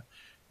Minnesota,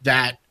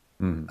 that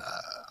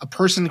a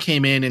person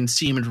came in and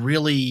seemed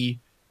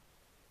really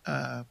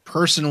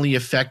personally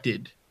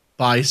affected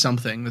by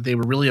something, that they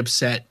were really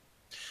upset.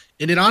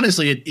 And it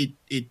honestly,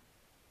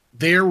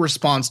 their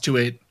response to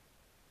it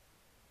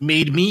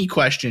made me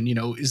question,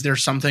 is there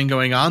something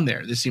going on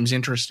there? This seems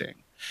interesting.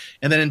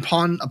 And then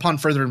upon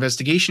further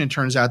investigation, it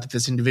turns out that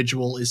this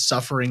individual is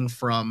suffering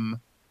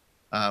from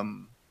a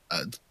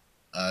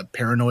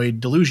paranoid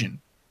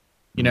delusion.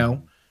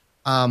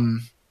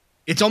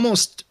 it's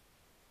almost,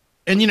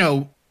 and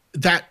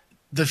that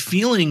the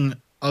feeling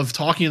of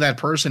talking to that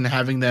person,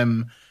 having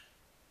them,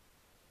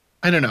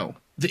 I don't know,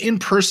 the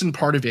in-person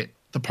part of it,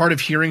 the part of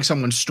hearing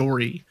someone's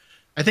story,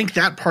 I think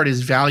that part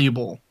is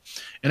valuable.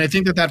 And I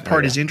think that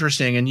part is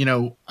interesting. And,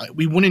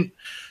 we wouldn't,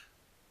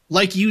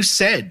 like you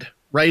said,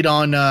 right,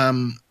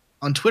 on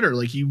Twitter,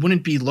 like, you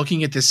wouldn't be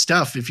looking at this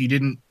stuff if you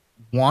didn't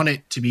want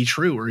it to be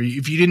true, or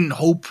if you didn't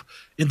hope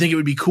and think it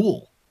would be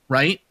cool,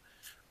 right?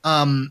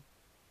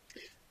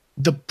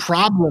 The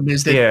problem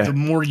is that the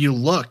more you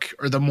look,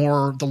 or the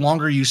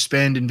longer you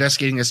spend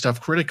investigating this stuff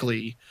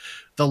critically,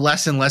 the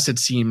less and less it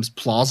seems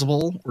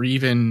plausible, or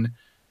even,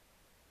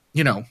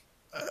 I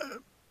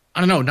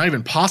don't know, not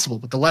even possible,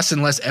 but the less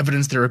and less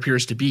evidence there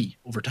appears to be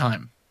over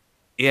time.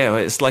 Yeah,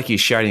 it's like you're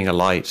shining a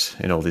light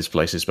in all these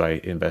places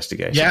by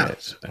investigating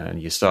it.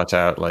 And you start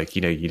out like,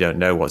 you don't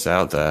know what's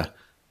out there,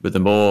 but the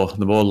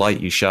more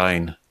light you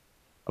shine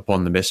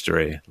upon the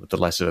mystery, the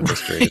less of a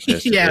mystery it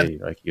appears to be.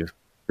 Like, you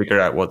figure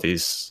out what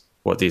these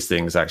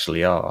things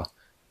actually are.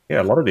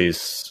 Yeah, a lot of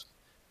these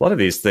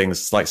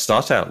things like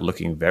start out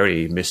looking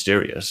very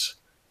mysterious,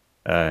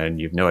 and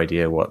you've no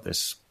idea what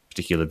this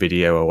particular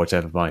video or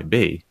whatever might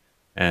be.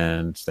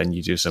 And then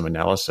you do some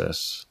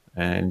analysis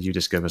and you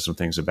discover some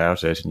things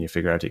about it, and you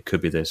figure out it could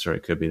be this or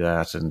it could be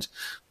that, and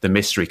the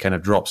mystery kind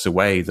of drops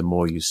away the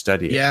more you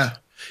study it.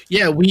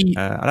 Yeah, we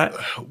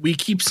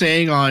keep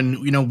saying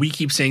we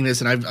keep saying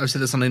this, and I've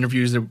said this on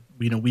interviews that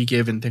we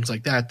give and things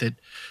like that, that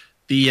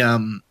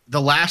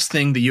the last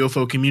thing the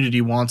UFO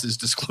community wants is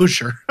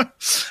disclosure.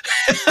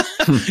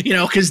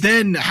 Because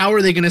then how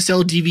are they going to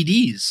sell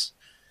DVDs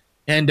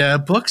and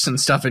books and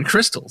stuff and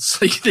crystals?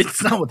 Like,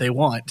 it's not what they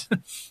want.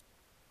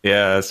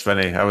 Yeah, it's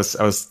funny.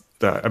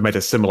 I made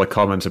a similar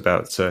comment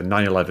about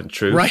 9/11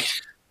 Truth,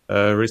 right?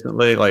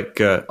 Recently, like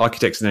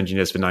Architects and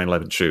Engineers for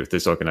 9/11 Truth,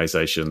 this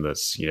organization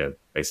that's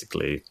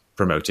basically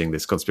promoting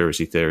this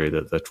conspiracy theory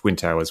that the Twin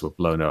Towers were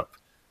blown up.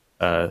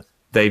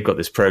 They've got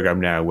this program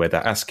now where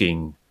they're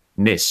asking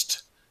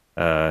NIST,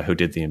 who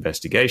did the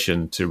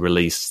investigation, to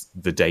release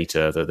the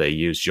data that they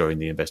used during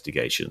the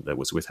investigation that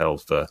was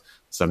withheld for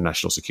some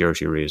national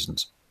security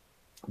reasons.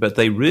 But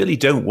they really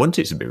don't want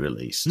it to be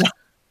released. No.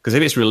 Because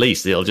if it's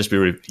released, it'll just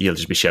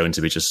be shown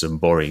to be just some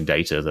boring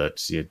data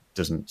that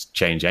doesn't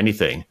change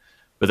anything.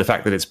 But the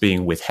fact that it's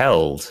being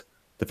withheld,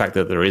 the fact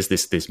that there is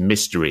this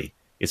mystery,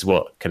 is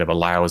what kind of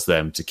allows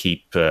them to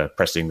keep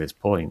pressing this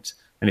point.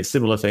 And it's a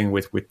similar thing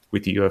with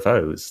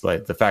UFOs,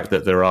 like the fact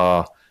that there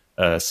are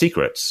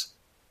secrets.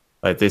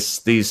 Like these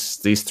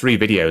 3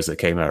 videos that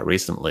came out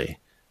recently,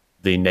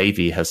 the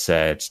Navy has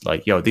said,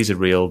 like, these are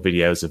real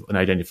videos of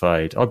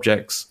unidentified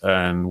objects,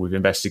 and we've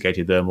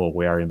investigated them, or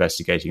we are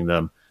investigating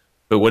them.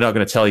 But we're not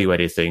going to tell you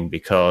anything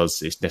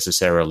because it's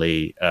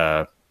necessarily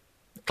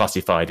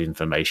classified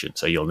information,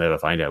 so you'll never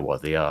find out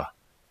what they are.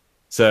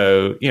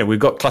 So, we've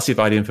got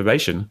classified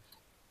information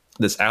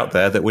that's out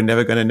there that we're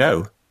never going to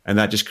know, and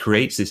that just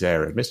creates this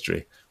air of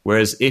mystery.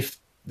 Whereas if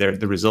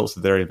the results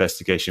of their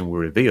investigation were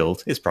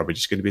revealed, it's probably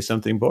just going to be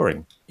something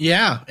boring.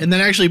 Yeah, and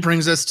that actually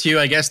brings us to,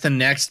 I guess, the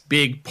next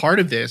big part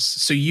of this.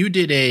 So you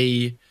did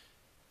a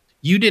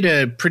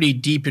pretty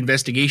deep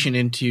investigation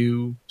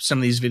into some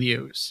of these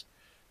videos.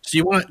 So do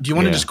you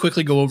want to just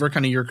quickly go over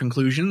kind of your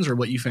conclusions or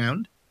what you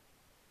found?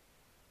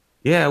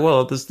 Yeah,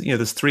 well, there's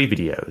 3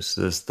 videos.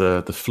 There's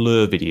the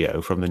FLIR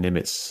video from the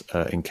Nimitz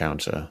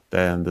encounter.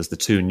 Then there's the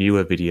 2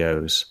 newer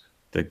videos,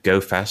 the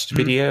Go Fast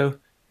video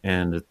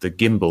and the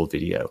Gimbal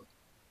video.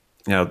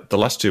 Now, the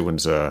last 2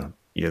 ones are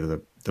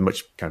they're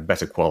much kind of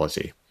better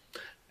quality,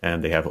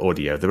 and they have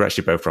audio. They're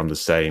actually both from the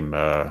same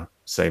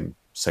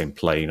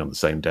plane on the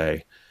same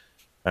day.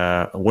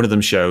 One of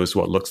them shows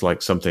what looks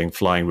like something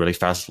flying really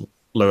fast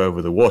low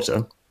over the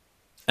water,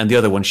 and the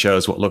other one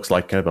shows what looks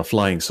like kind of a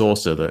flying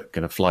saucer that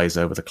kind of flies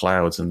over the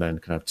clouds and then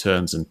kind of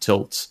turns and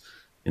tilts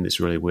in this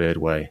really weird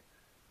way.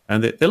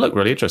 And they look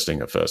really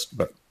interesting at first,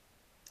 but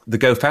the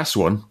Go Fast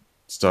one,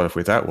 start off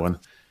with that one,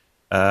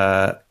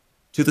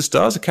 to the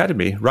Stars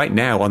Academy, right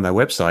now on their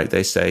website,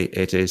 they say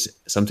it is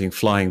something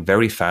flying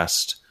very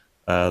fast,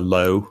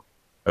 low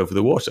over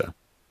the water.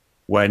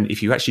 When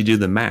if you actually do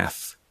the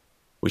math,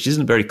 which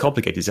isn't very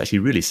complicated, it's actually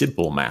really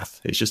simple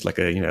math. It's just like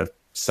a,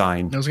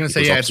 sine. I was going to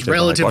say, it's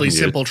relatively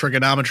simple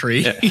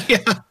trigonometry.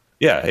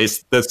 Yeah,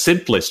 it's the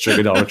simplest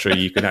trigonometry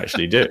you can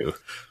actually do.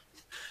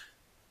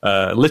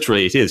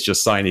 Literally, it is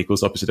just sine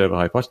equals opposite over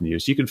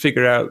hypotenuse. You can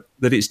figure out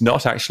that it's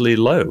not actually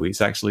low.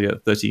 It's actually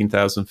at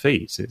 13,000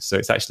 feet. So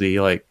it's actually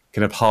like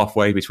kind of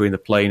halfway between the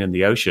plane and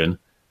the ocean,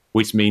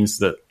 which means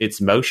that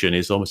its motion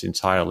is almost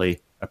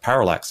entirely a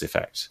parallax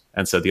effect.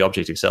 And so the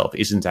object itself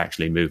isn't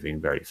actually moving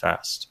very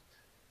fast.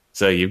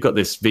 So you've got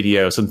this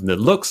video, something that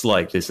looks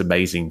like this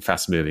amazing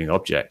fast-moving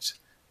object,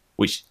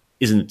 which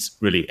isn't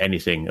really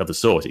anything of the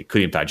sort. It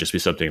could, in fact, just be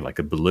something like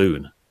a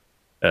balloon,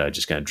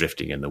 just kind of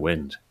drifting in the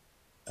wind.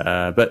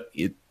 To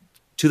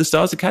the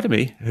Stars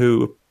Academy, who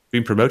have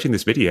been promoting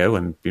this video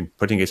and been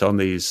putting it on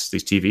these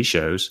TV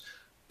shows,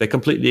 they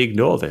completely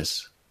ignore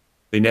this.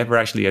 They never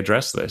actually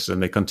address this,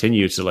 and they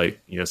continue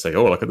to say,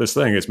 "Oh, look at this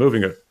thing! It's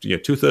moving at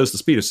 2/3 the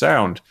speed of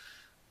sound."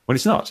 when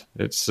it's not.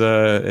 It's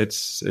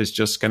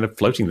just kind of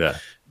floating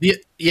there.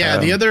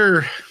 The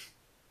other,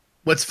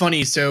 what's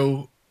funny,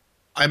 so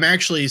I'm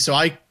actually, so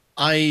I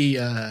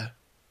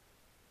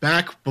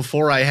back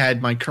before I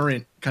had my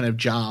current kind of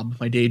job,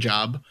 my day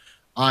job,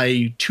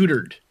 I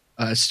tutored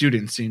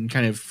students in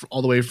kind of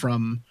all the way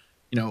from,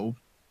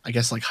 I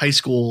guess like high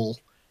school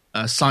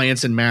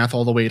science and math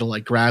all the way to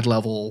like grad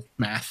level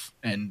math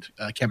and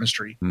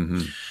chemistry.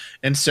 Mm-hmm.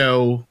 And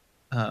so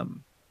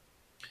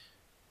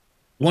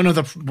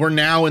we're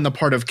now in the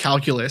part of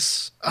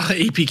calculus,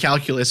 AP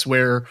calculus,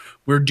 where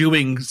we're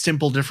doing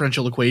simple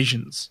differential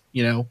equations,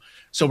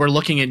 so we're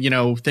looking at,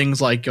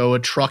 things like, a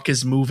truck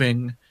is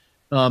moving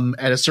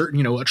at a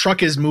certain, a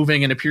truck is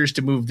moving and appears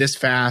to move this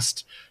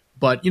fast,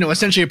 but,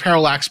 essentially a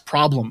parallax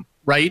problem,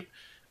 right?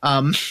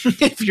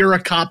 If you're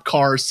a cop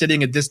car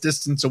sitting at this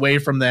distance away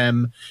from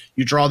them,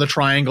 you draw the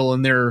triangle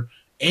and their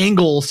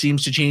angle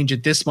seems to change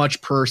at this much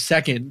per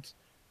second.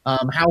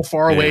 How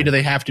far away do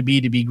they have to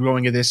be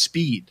growing at this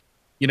speed?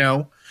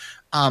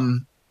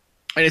 And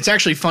it's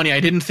actually funny. I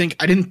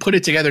didn't put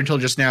it together until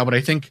just now, but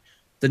I think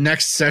the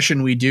next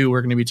session we do,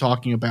 we're going to be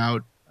talking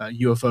about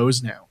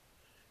UFOs now,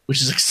 which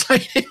is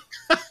exciting.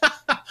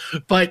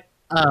 But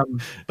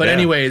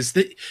anyways,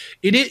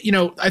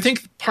 I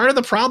think part of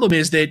the problem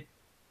is that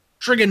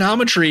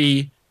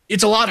trigonometry,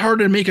 it's a lot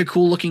harder to make a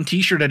cool looking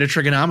t-shirt out of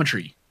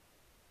trigonometry.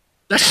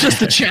 That's just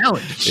the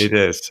challenge. It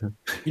is.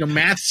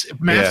 Math's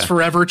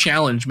forever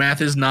challenge.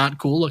 Math is not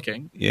cool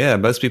looking. Yeah,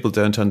 most people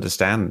don't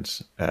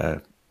understand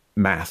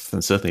math,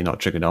 and certainly not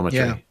trigonometry.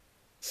 Yeah.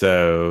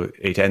 So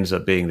it ends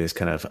up being this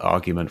kind of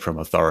argument from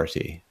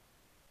authority.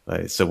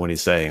 Like someone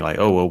is saying, like,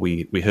 "Oh, well,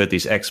 we heard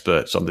these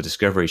experts on the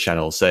Discovery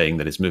Channel saying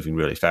that it's moving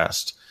really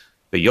fast,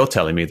 but you're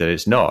telling me that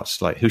it's not.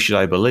 Like, who should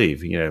I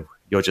believe?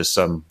 You're just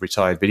some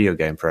retired video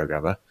game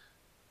programmer."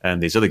 And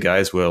these other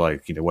guys were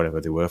like, whatever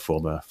they were,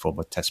 former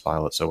test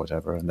pilots or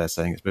whatever, and they're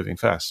saying it's moving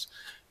fast.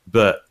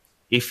 But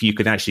if you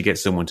can actually get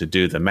someone to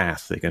do the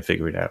math, they can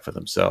figure it out for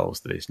themselves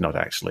that it's not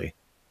actually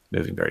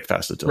moving very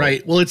fast at all.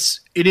 Right. Well,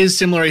 it is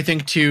similar, I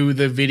think, to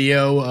the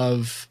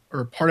video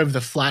or part of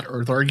the flat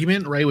Earth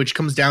argument, right, which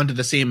comes down to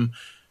the same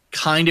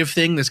kind of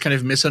thing, this kind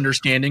of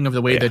misunderstanding of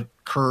the way that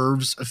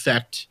curves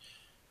affect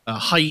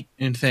height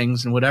and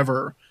things and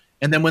whatever.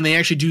 And then when they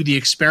actually do the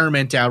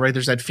experiment out, right,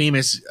 there's that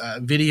famous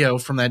video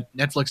from that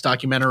Netflix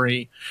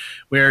documentary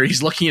where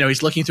he's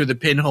looking through the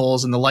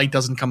pinholes and the light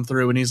doesn't come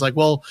through. And he's like,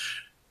 well,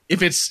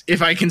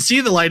 if I can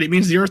see the light, it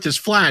means the earth is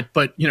flat.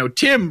 But,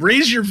 Tim,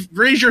 raise your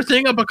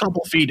thing up a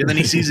couple feet. And then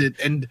he sees it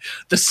and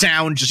the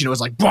sound just,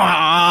 is like,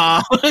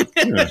 bah!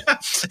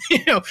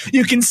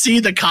 You can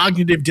see the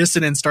cognitive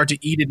dissonance start to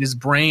eat at his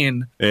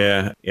brain.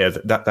 Yeah. Yeah.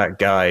 That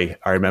guy,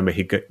 I remember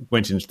he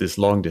went into this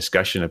long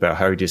discussion about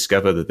how he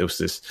discovered that there was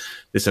this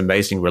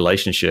amazing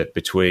relationship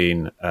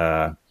between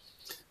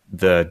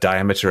the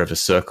diameter of a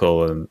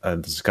circle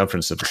and the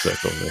circumference of the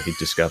circle that he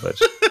discovered.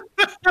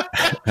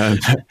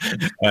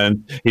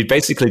 and he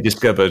basically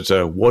discovered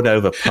 1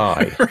 over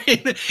pi.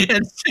 Right.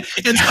 And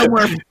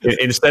somewhere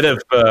instead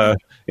of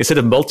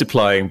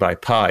multiplying by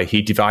pi,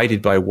 he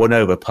divided by 1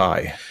 over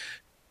pi.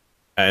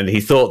 And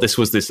he thought this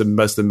was the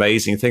most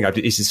amazing thing.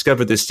 He's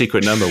discovered this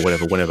secret number,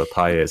 whatever 1 over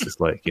pi is. It's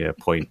like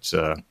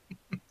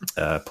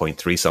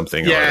 0.3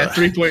 something. Yeah,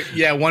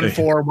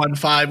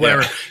 1415,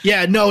 whatever.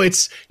 Yeah, no,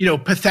 it's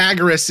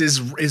Pythagoras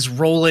is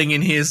rolling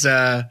in his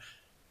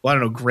I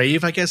don't know,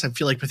 grave, I guess. I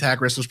feel like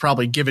Pythagoras was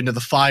probably given to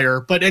the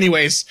fire. But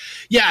anyways,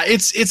 yeah,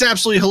 it's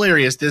absolutely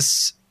hilarious.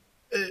 This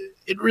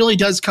it really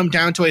does come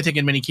down to, I think,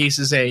 in many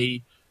cases,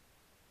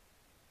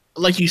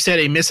 like you said,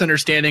 a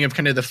misunderstanding of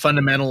kind of the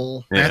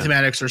fundamental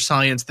mathematics or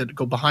science that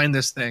go behind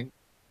this thing.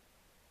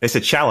 It's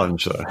a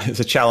challenge, though. It's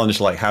a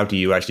challenge, like, how do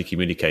you actually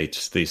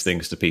communicate these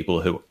things to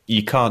people who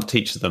you can't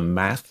teach them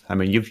math? I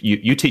mean,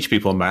 you teach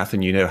people math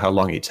and you know how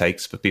long it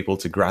takes for people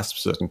to grasp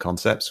certain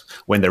concepts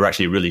when they're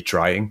actually really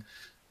trying.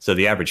 So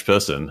the average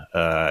person,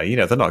 they're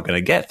not going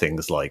to get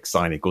things like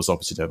sine equals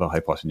opposite over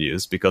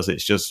hypotenuse because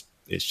it's just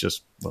it's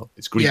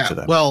Greek to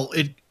them. Well,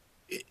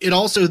 it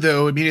also,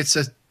 though, I mean, it's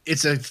a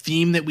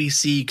theme that we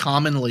see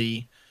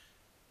commonly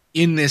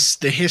in the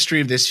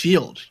history of this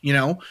field.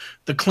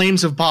 The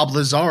claims of Bob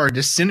Lazar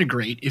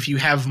disintegrate if you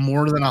have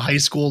more than a high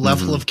school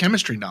level of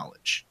chemistry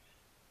knowledge.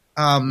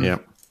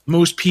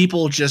 Most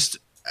people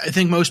I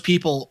think most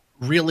people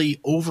really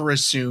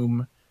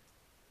overassume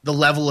the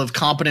level of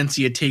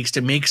competency it takes to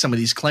make some of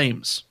these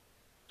claims.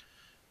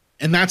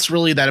 And that's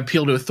really that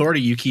appeal to authority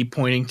you keep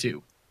pointing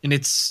to. And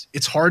it's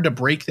hard to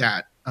break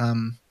that. I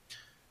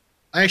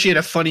actually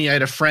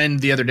had a friend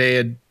the other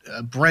day,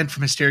 Brent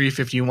from Hysteria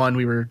 51.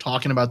 We were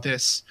talking about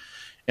this.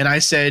 And I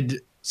said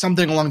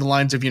something along the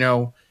lines of,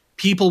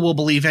 people will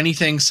believe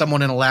anything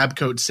someone in a lab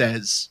coat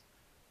says.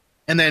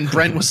 And then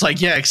Brent was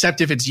like, yeah, except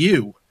if it's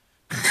you.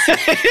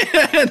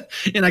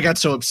 And I got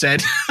so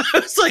upset. I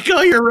was like,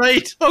 oh, you're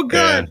right. Oh,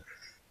 God. Yeah.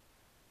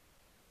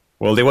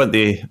 Well, they want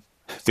the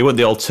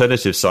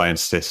alternative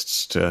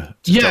scientists to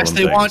yes,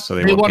 they want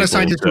a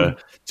scientist to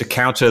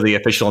counter the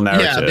official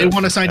narrative. Yeah, they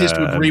want a scientist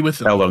to agree with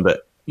them. Tell them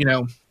that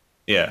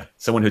Yeah,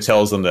 someone who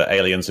tells them that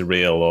aliens are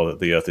real, or that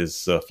the Earth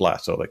is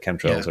flat, or that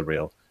chemtrails are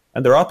real.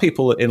 And there are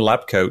people in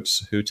lab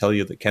coats who tell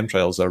you that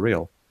chemtrails are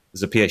real.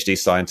 There's a PhD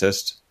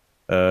scientist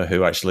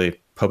who actually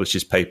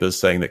publishes papers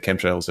saying that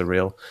chemtrails are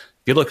real.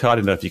 If you look hard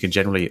enough, you can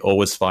generally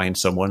always find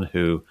someone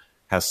who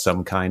has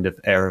some kind of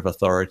air of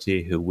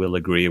authority who will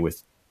agree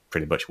with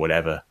pretty much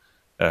whatever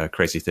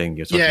crazy thing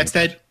you're talking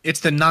about.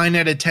 It's the 9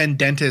 out of 10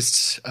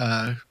 dentists,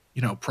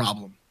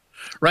 problem,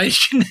 right?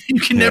 You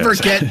can never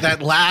get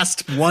that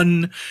last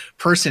one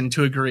person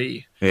to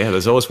agree. Yeah,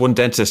 there's always one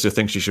dentist who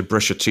thinks you should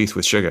brush your teeth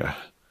with sugar.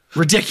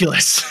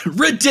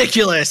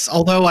 Ridiculous.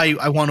 Although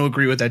I want to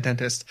agree with that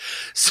dentist.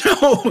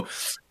 So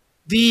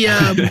the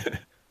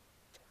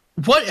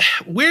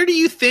where do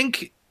you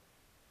think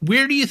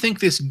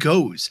this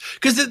goes?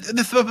 Because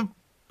the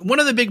one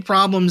of the big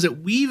problems that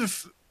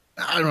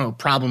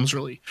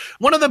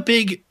one of the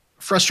big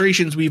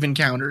frustrations we've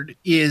encountered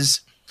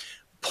is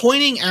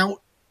pointing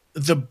out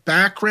the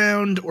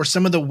background or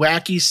some of the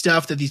wacky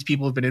stuff that these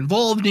people have been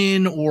involved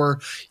in, or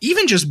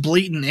even just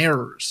blatant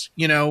errors.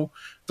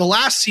 The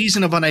last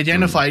season of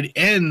Unidentified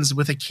ends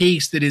with a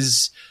case that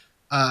is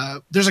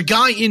there's a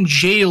guy in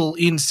jail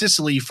in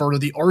Sicily for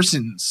the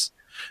arsons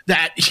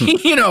that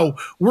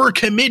were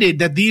committed,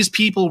 that these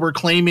people were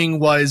claiming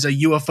was a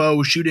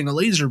UFO shooting a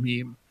laser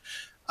beam.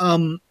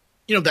 I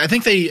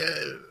think they,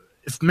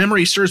 if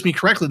memory serves me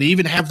correctly, they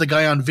even have the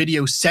guy on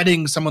video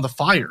setting some of the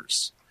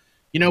fires,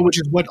 which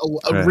is what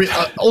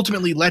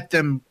ultimately let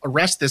them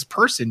arrest this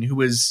person who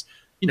was,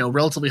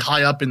 relatively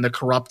high up in the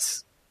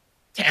corrupt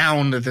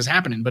town that this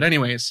happened in. But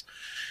anyways,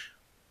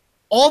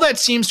 all that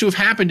seems to have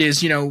happened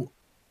is,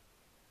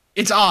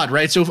 it's odd,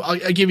 right? So I'll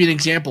give you an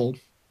example.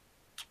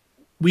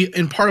 We,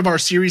 in part of our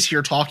series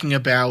here, talking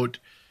about,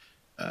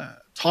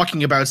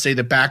 say,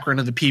 the background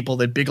of the people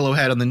that Bigelow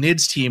had on the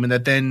NIDS team, and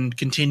that then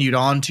continued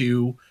on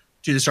to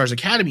the Stars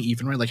Academy,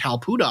 even, right? Like Hal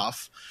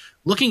Puthoff.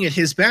 Looking at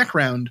his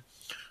background,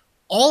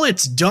 all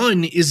it's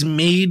done is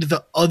made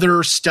the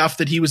other stuff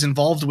that he was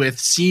involved with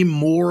seem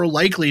more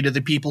likely to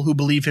the people who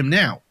believe him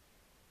now.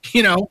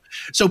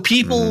 So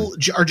people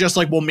are just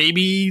like, well,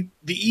 maybe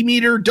the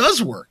e-meter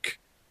does work.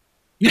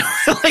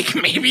 Like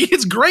maybe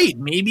it's great.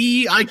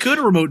 Maybe I could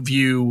remote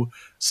view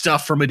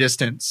stuff from a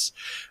distance.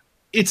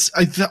 It's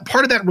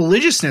part of that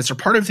religiousness, or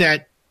part of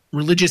that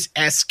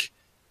religious-esque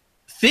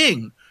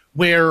thing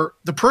where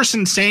the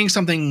person saying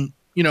something,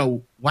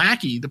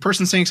 wacky, the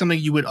person saying something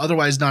you would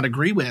otherwise not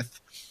agree with,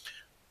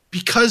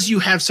 because you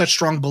have such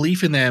strong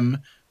belief in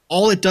them,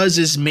 all it does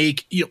is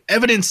make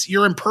evidence,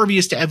 you're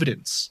impervious to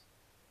evidence.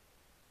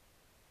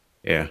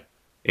 Yeah.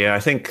 I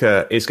think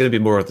it's going to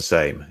be more of the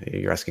same.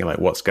 You're asking like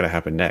what's going to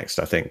happen next.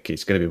 I think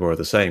it's going to be more of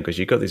the same, because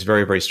you've got these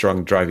very, very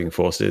strong driving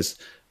forces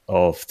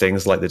of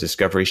things like the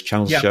Discovery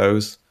Channel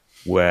shows,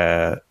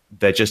 where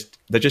they're just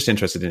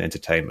interested in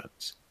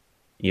entertainment.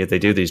 They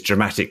do these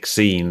dramatic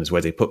scenes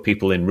where they put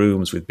people in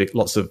rooms with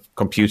lots of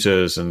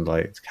computers and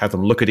like have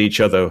them look at each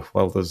other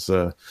while there's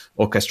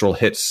orchestral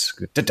hits.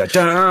 Da, da,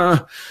 da.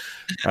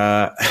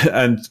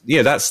 And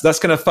that's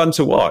kind of fun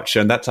to watch,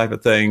 and that type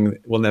of thing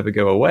will never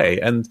go away.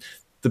 And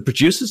the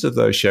producers of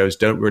those shows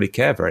don't really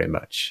care very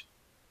much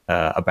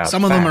about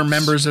some facts. of them are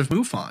members of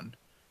MUFON.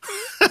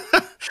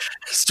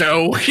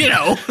 So,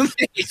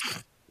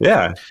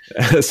 Yeah.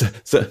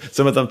 So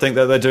some of them think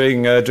that they're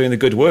doing the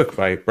good work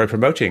by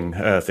promoting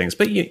things.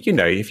 But,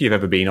 if you've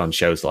ever been on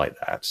shows like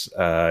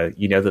that,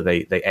 you know that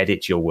they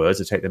edit your words,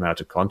 they take them out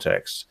of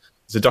context.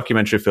 There's a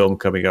documentary film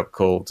coming up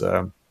called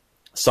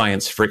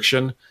Science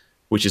Friction,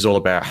 which is all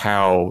about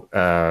how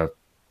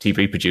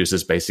TV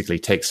producers basically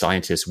take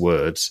scientists'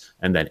 words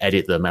and then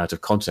edit them out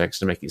of context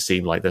to make it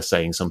seem like they're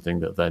saying something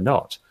that they're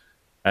not.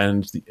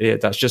 And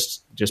that's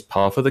just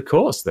par for the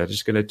course. They're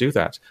just going to do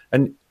that.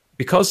 And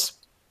because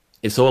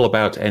it's all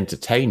about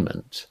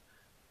entertainment,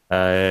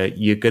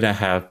 you're going to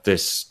have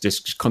this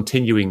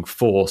continuing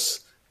force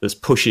that's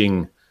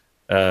pushing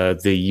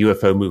the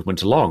UFO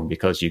movement along,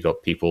 because you've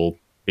got people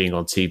being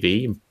on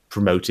TV and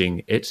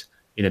promoting it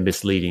in a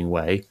misleading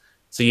way.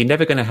 So you're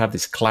never going to have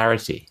this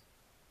clarity.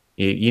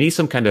 You need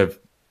some kind of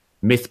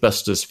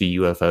Mythbusters for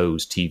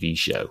UFOs TV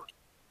show.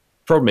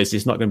 Problem is,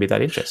 it's not going to be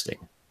that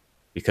interesting,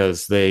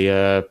 because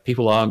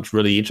people aren't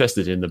really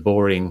interested in the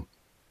boring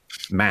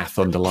math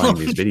underlying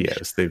these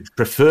videos. They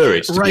prefer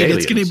it to be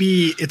aliens.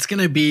 It's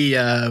going to be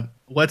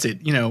what's it?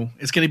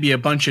 It's going to be a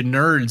bunch of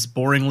nerds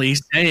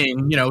boringly saying,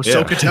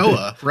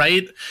 Sokotoa,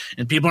 right?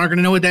 And people aren't going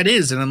to know what that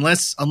is. And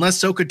unless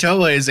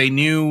Sokotoa is a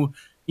new,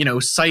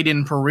 site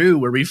in Peru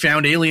where we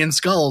found alien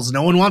skulls,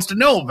 no one wants to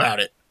know about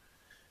it.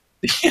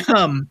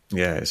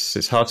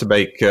 It's hard to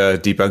make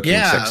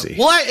debunking sexy.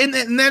 Well,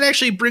 and that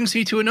actually brings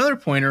me to another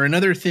point, or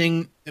another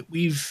thing that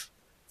we've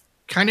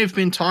kind of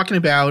been talking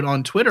about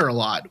on Twitter a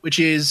lot, which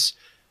is,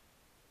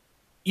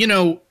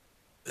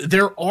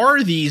 there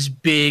are these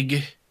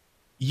big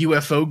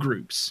UFO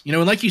groups,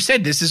 and like you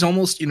said, this is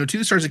almost, To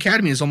the Stars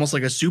Academy is almost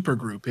like a super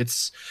group.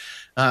 It's,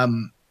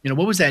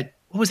 what was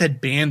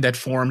that band that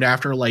formed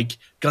after like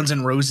Guns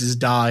N' Roses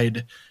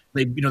died?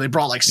 They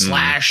brought like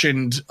Slash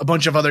and a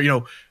bunch of other,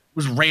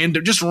 was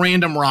random, just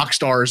random rock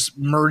stars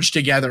merged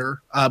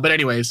together. But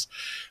anyways,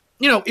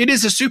 it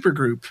is a super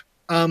group.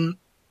 The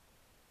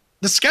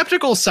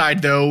skeptical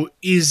side, though,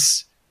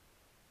 is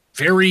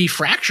very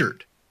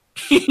fractured.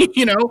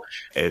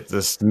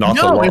 It's not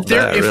a lot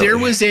there. If there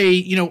was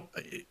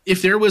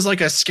if there was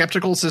like a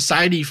skeptical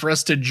society for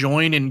us to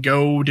join and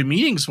go to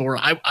meetings for,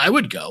 I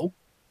would go.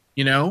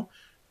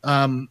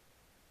 Well,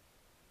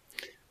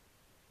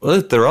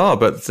 there are,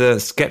 but the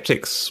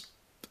skeptics,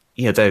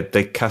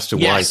 they cast a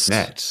wide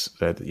net.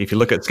 If you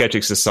look at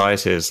skeptic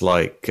societies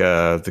like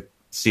the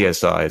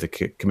CSI, the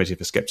Committee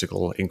for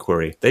Skeptical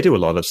Inquiry, they do a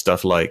lot of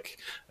stuff like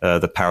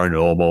the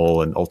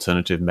paranormal and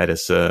alternative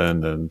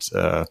medicine and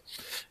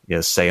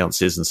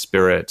seances and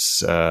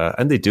spirits,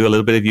 and they do a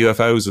little bit of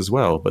UFOs as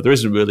well. But there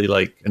isn't really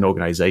like an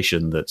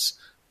organization that's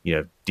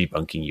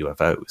debunking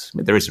UFOs. I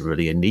mean, there isn't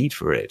really a need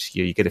for it.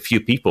 You get a few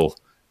people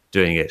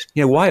doing it.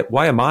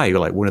 Why am I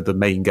like one of the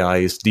main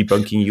guys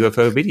debunking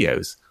UFO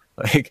videos?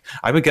 Like,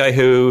 I'm a guy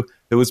who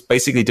was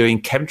basically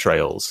doing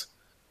chemtrails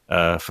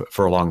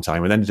for a long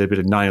time, and then did a bit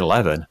of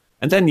 9/11,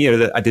 and then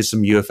I did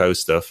some UFO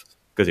stuff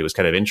because it was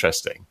kind of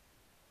interesting.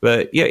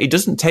 But it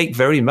doesn't take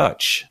very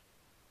much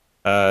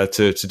to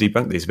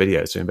debunk these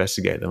videos, to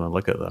investigate them and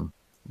look at them.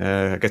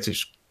 I guess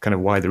it's kind of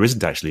why there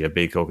isn't actually a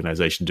big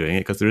organization doing it,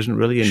 because there isn't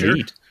really a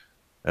need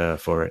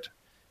for it.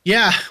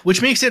 Yeah,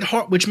 which makes it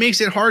hard. Which makes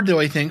it hard, though,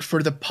 I think,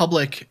 for the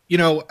public.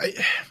 I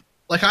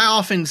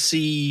often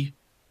see,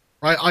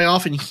 I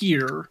often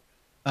hear,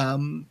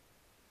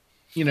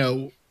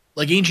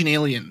 like Ancient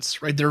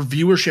Aliens, right? Their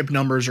viewership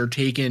numbers are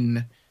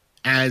taken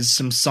as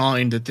some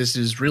sign that this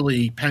is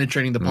really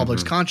penetrating the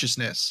public's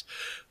consciousness.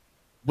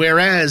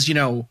 Whereas,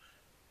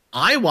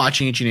 I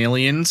watch Ancient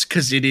Aliens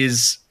because it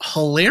is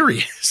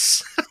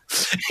hilarious.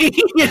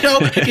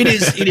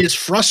 It is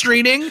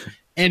frustrating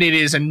and it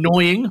is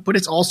annoying, but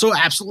it's also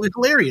absolutely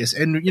hilarious.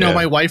 And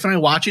my wife and I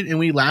watch it and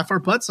we laugh our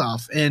butts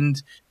off.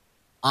 And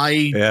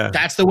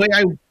that's the way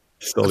I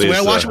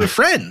watch it with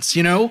friends.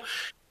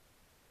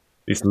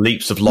 These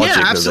leaps of logic.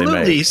 Yeah,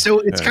 absolutely. So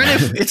it's kind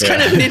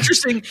of an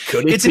interesting.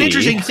 It's an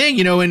interesting thing,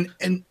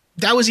 and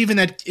that was even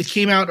that it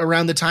came out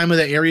around the time of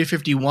the Area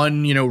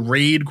 51,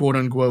 raid, quote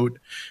unquote.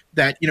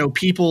 That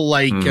people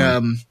like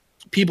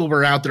people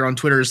were out there on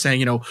Twitter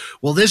saying,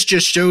 well, this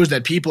just shows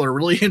that people are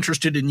really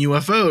interested in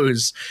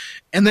UFOs.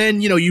 And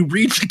then, you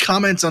read the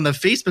comments on the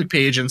Facebook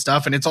page and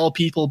stuff, and it's all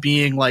people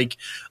being like,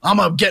 I'm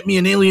going to get me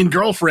an alien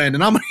girlfriend.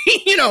 And I'm, I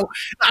don't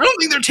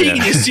think they're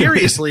taking it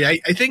seriously. I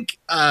think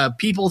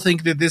people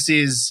think that this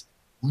is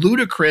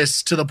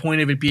ludicrous to the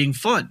point of it being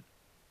fun.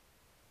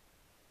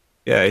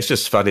 Yeah, it's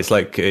just fun.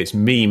 It's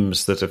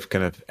memes that have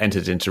kind of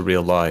entered into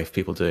real life.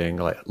 People doing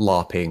like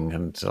LARPing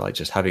and like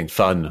just having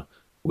fun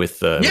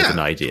with an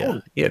idea.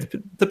 Totally. Yeah,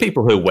 the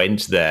people who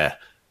went there,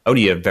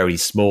 only a very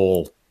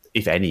small,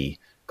 if any,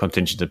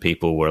 contingent of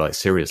people were like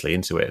seriously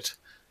into it,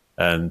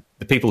 and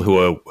the people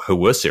who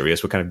were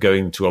serious were kind of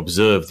going to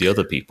observe the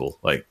other people.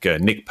 Like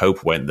Nick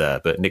Pope went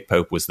there, but Nick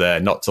Pope was there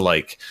not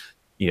to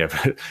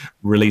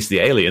release the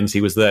aliens.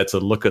 He was there to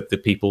look at the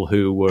people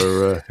who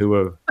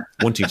were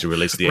wanting to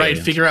release the aliens.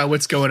 Right, figure out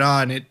what's going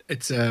on.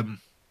 It's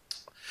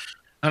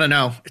I don't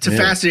know. It's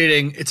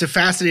a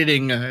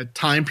fascinating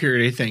time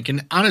period, I think.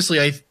 And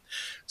honestly,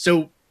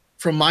 so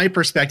from my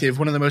perspective,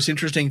 one of the most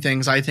interesting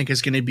things I think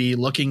is going to be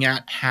looking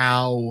at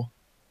how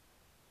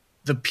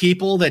the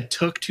people that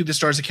took To the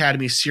Stars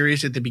Academy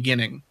serious at the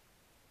beginning,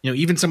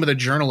 even some of the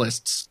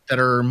journalists that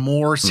are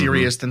more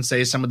serious than,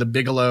 say, some of the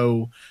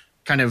Bigelow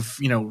kind of,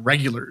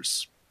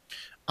 regulars.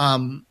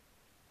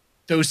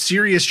 Those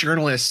serious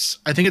journalists,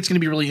 I think it's going to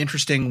be really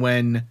interesting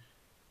when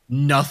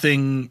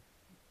nothing,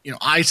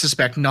 I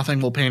suspect nothing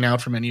will pan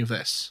out from any of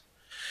this.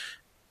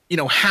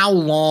 How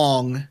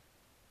long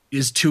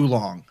is too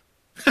long?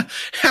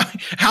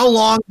 How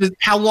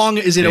long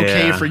is it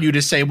okay for you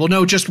to say, well,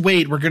 no, just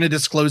wait, we're going to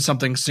disclose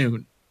something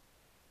soon?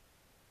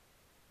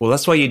 Well,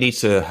 that's why you need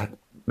to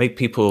make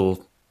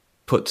people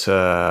put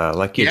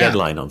your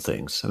deadline on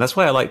things. And that's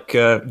why I like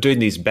doing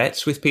these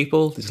bets with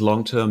people, these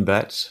long-term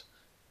bets.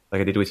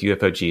 Like I did with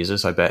UFO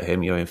Jesus. I bet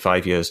him, in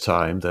 5 years'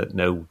 time that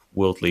no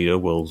world leader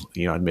will,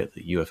 admit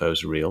that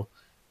UFOs are real,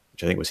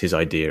 which I think was his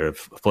idea of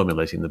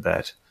formulating the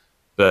bet.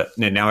 But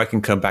now I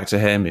can come back to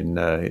him in,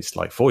 it's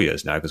like 4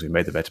 years now because we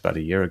made the bet about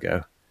a year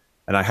ago.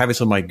 And I have it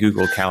on my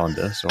Google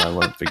Calendar, so I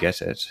won't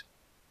forget it.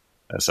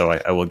 So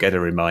I will get a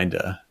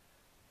reminder.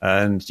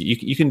 And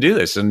you can do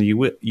this, and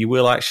you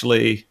will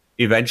actually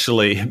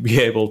eventually be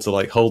able to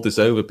like hold this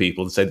over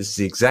people and say, this is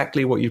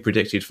exactly what you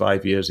predicted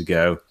 5 years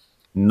ago.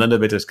 None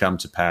of it has come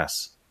to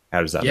pass.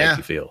 How does that make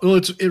you feel? Well,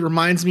 it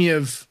reminds me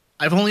of,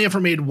 I've only ever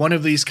made one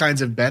of these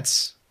kinds of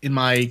bets in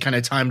my kind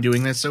of time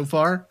doing this so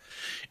far.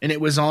 And it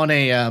was on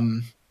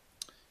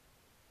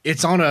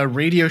it's on a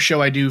radio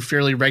show I do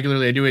fairly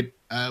regularly. I do it,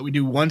 we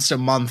do once a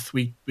month.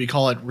 We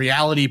call it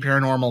Reality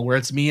Paranormal, where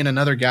it's me and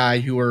another guy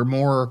who are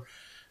more,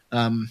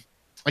 I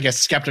guess,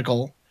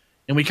 skeptical.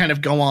 And we kind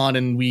of go on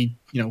and we,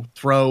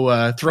 throw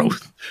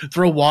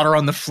water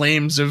on the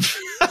flames of,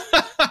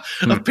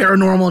 of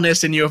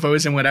paranormalness and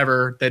UFOs and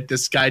whatever that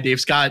this guy, Dave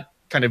Scott,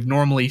 kind of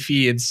normally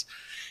feeds.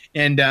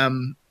 And,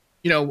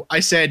 I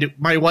said,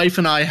 my wife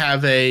and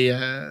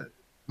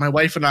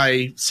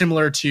I,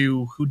 similar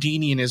to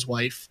Houdini and his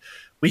wife,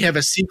 we have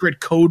a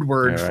secret code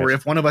word for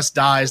if one of us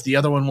dies, the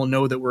other one will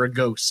know that we're a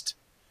ghost.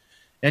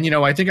 And,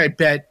 I think I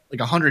bet like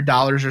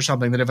 $100 or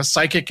something that if a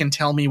psychic can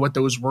tell me what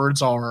those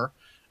words are,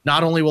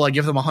 not only will I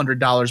give them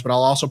 $100, but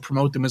I'll also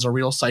promote them as a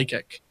real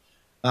psychic.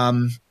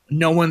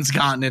 No one's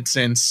gotten it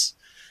since,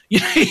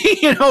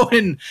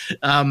 and,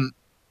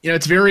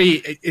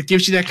 it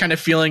gives you that kind of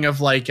feeling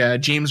of like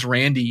James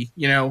Randi,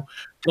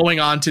 going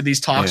on to these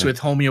talks with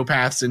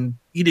homeopaths and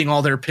eating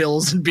all their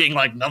pills and being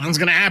like, nothing's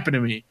going to happen to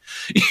me.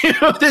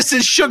 This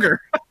is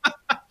sugar.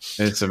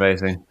 It's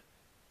amazing.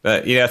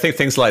 But, I think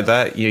things like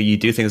that, you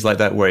do things like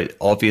that where it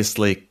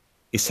obviously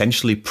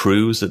essentially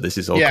proves that this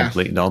is all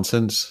complete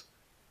nonsense.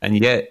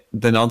 And yet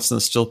the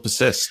nonsense still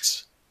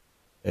persists.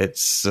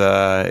 It's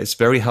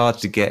very hard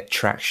to get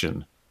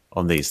traction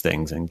on these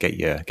things and get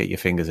your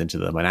fingers into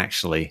them and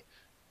actually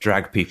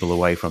drag people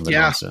away from the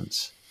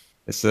nonsense.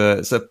 It's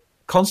a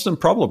constant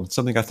problem. It's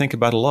something I think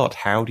about a lot.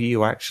 How do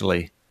you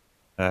actually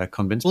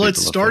convince people? Well, it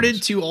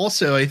started to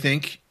also, I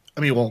think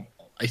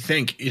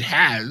it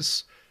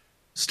has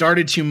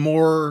started to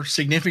more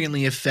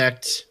significantly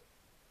affect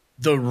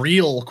the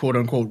real quote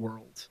unquote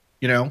world,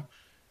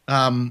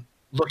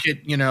 look at,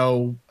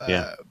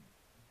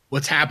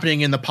 what's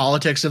happening in the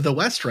politics of the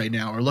West right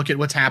now, or look at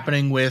what's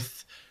happening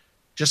with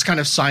just kind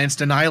of science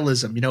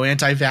denialism,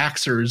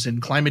 anti-vaxxers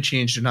and climate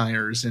change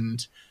deniers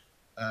and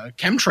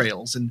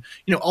chemtrails and,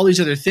 all these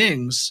other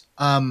things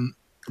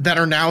that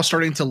are now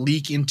starting to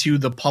leak into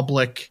the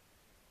public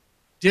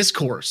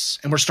discourse.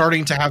 And we're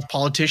starting to have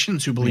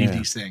politicians who believe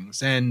these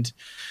things. And,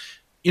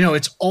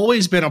 it's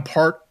always been a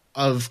part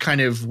of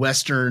kind of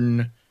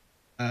Western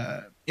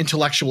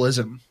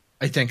intellectualism.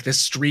 I think this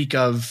streak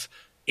of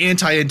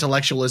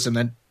anti-intellectualism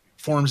that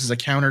forms as a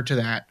counter to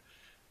that.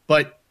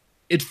 But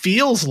it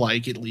feels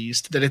like, at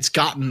least, that it's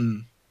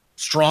gotten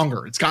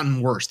stronger. It's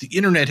gotten worse. The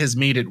internet has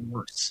made it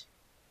worse.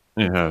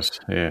 It has,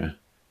 yeah.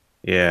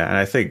 Yeah, and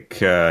I think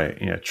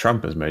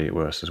Trump has made it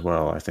worse as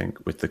well. I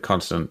think with the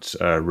constant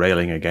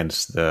railing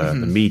against the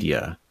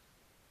media,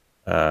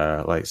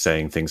 like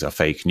saying things are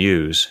fake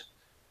news,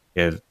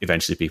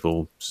 eventually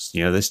people,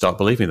 they start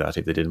believing that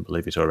if they didn't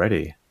believe it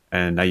already.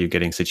 And now you're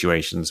getting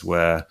situations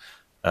where,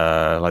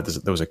 there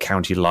was a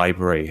county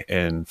library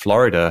in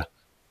Florida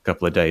a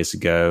couple of days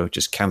ago,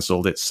 just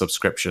canceled its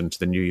subscription to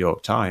the New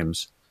York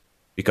Times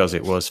because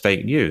it was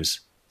fake news.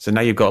 So now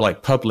you've got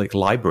like public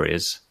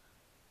libraries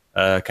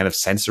kind of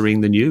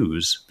censoring the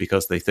news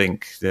because they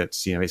think that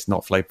it's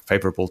not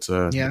favorable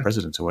to the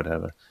president or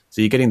whatever.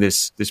 So you're getting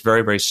this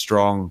very, very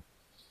strong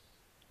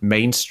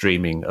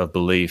mainstreaming of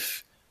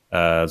belief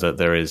that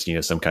there is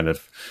some kind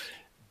of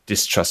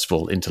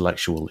distrustful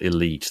intellectual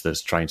elite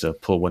that's trying to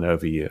pull one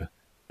over you.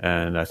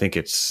 And I think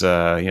it's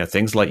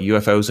things like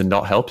UFOs are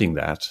not helping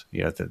that.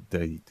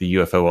 The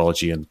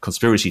UFOlogy and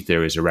conspiracy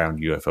theories around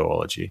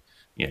UFOlogy.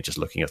 Just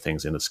looking at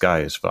things in the sky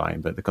is fine,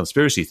 but the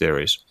conspiracy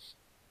theories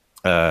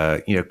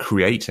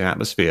create an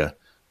atmosphere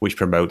which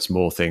promotes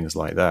more things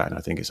like that. And I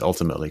think it's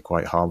ultimately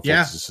quite harmful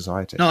to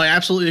society. No, I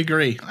absolutely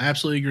agree.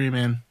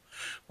 Man.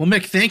 Well,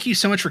 Mick, thank you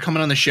so much for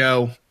coming on the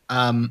show.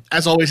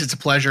 As always, it's a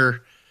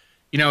pleasure.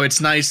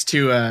 It's nice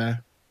to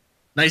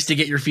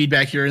get your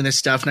feedback here in this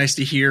stuff. Nice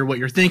to hear what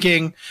you're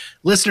thinking.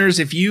 Listeners,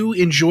 if you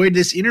enjoyed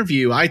this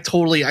interview, I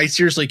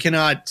seriously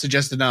cannot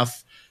suggest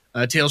enough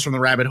Tales from the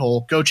Rabbit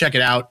Hole. Go check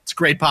it out. It's a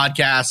great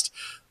podcast.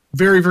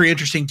 Very, very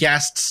interesting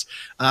guests.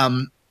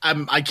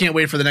 I can't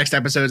wait for the next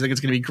episode. I think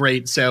it's going to be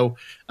great. So,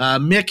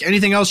 Mick,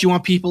 anything else you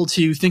want people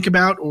to think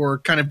about or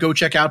kind of go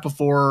check out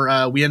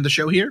before we end the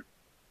show here?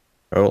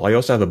 Well, I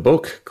also have a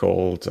book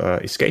called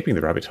Escaping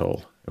the Rabbit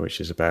Hole, which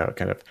is about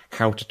kind of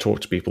how to talk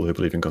to people who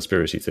believe in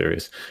conspiracy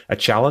theories. A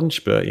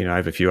challenge, but I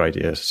have a few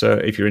ideas. So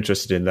if you're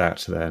interested in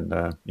that, then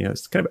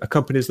it's kind of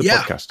accompanies the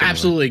podcast. Anyway.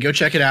 Absolutely, go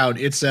check it out.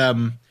 It's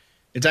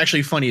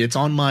actually funny. It's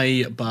on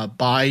my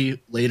buy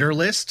later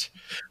list.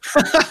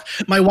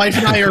 My wife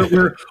and I are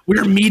we're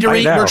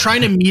metering. We're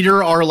trying to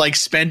meter our like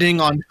spending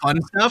on fun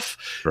stuff.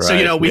 Right,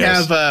 so we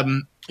have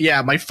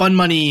my fun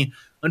money.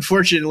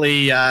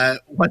 Unfortunately, there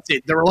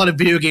were a lot of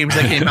video games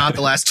that came out the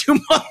last 2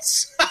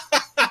 months.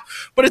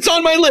 But it's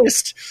on my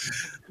list.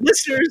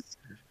 Listeners,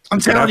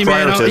 I'm telling you,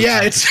 man.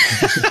 It's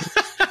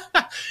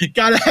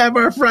gotta have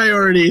our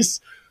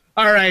priorities.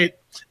 All right.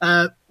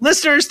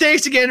 Listeners,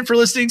 thanks again for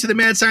listening to the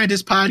Mad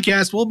Scientist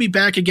Podcast. We'll be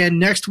back again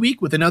next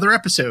week with another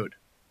episode.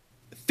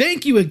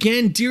 Thank you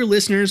again, dear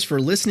listeners, for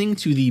listening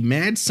to the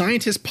Mad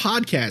Scientist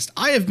Podcast.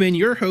 I have been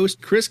your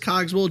host, Chris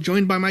Cogswell,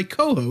 joined by my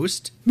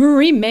co-host,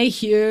 Marie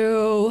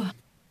Mayhew.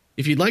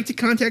 If you'd like to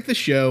contact the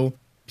show,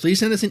 please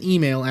send us an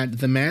email at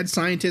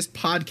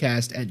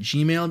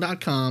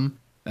themadscientistpodcast@gmail.com.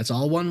 That's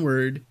all one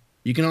word.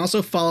 You can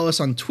also follow us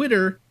on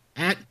Twitter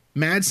at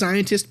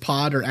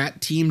MadScientistPod or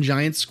at Team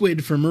Giant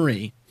Squid for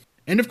Marie.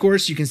 And of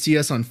course, you can see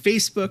us on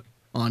Facebook,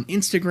 on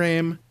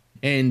Instagram,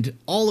 and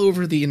all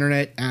over the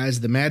internet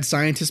as the Mad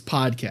Scientist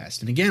Podcast.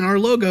 And again, our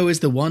logo is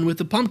the one with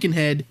the pumpkin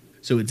head,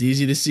 so it's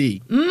easy to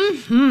see.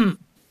 Mm-hmm.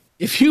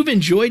 If you've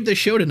enjoyed the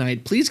show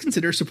tonight, please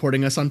consider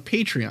supporting us on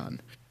Patreon,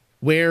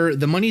 where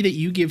the money that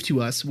you give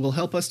to us will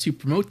help us to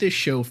promote this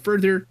show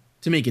further,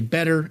 to make it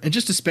better, and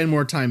just to spend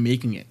more time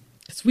making it.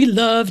 Yes, we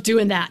love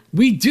doing that.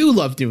 We do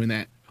love doing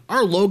that.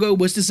 Our logo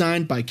was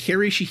designed by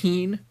Carrie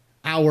Shaheen.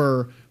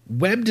 Our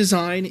web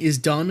design is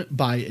done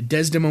by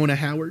Desdemona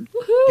Howard.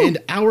 Woohoo! And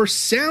our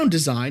sound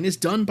design is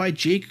done by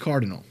Jake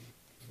Cardinal.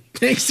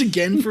 Thanks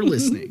again for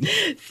listening.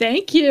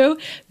 Thank you.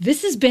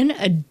 This has been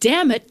a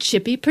Damn It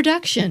Chippy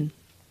production.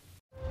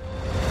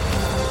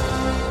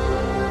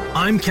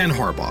 I'm Ken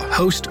Harbaugh,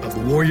 host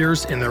of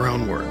Warriors in Their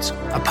Own Words,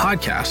 a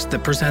podcast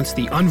that presents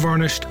the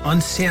unvarnished,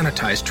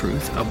 unsanitized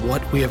truth of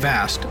what we have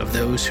asked of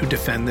those who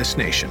defend this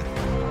nation.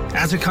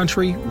 As a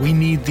country, we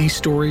need these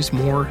stories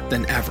more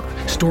than ever.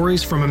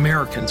 Stories from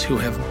Americans who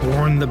have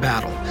borne the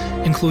battle,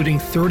 including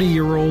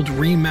 30-year-old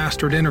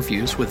remastered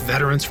interviews with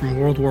veterans from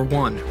World War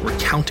I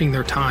recounting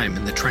their time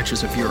in the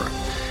trenches of Europe,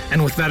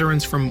 and with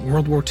veterans from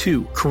World War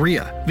II,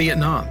 Korea,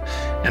 Vietnam,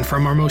 and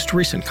from our most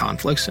recent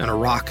conflicts in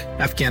Iraq,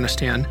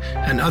 Afghanistan,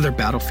 and other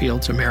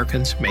battlefields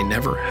Americans may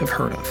never have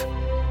heard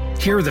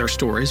of. Hear their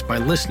stories by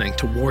listening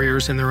to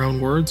Warriors in Their Own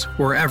Words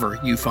wherever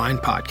you find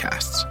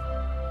podcasts.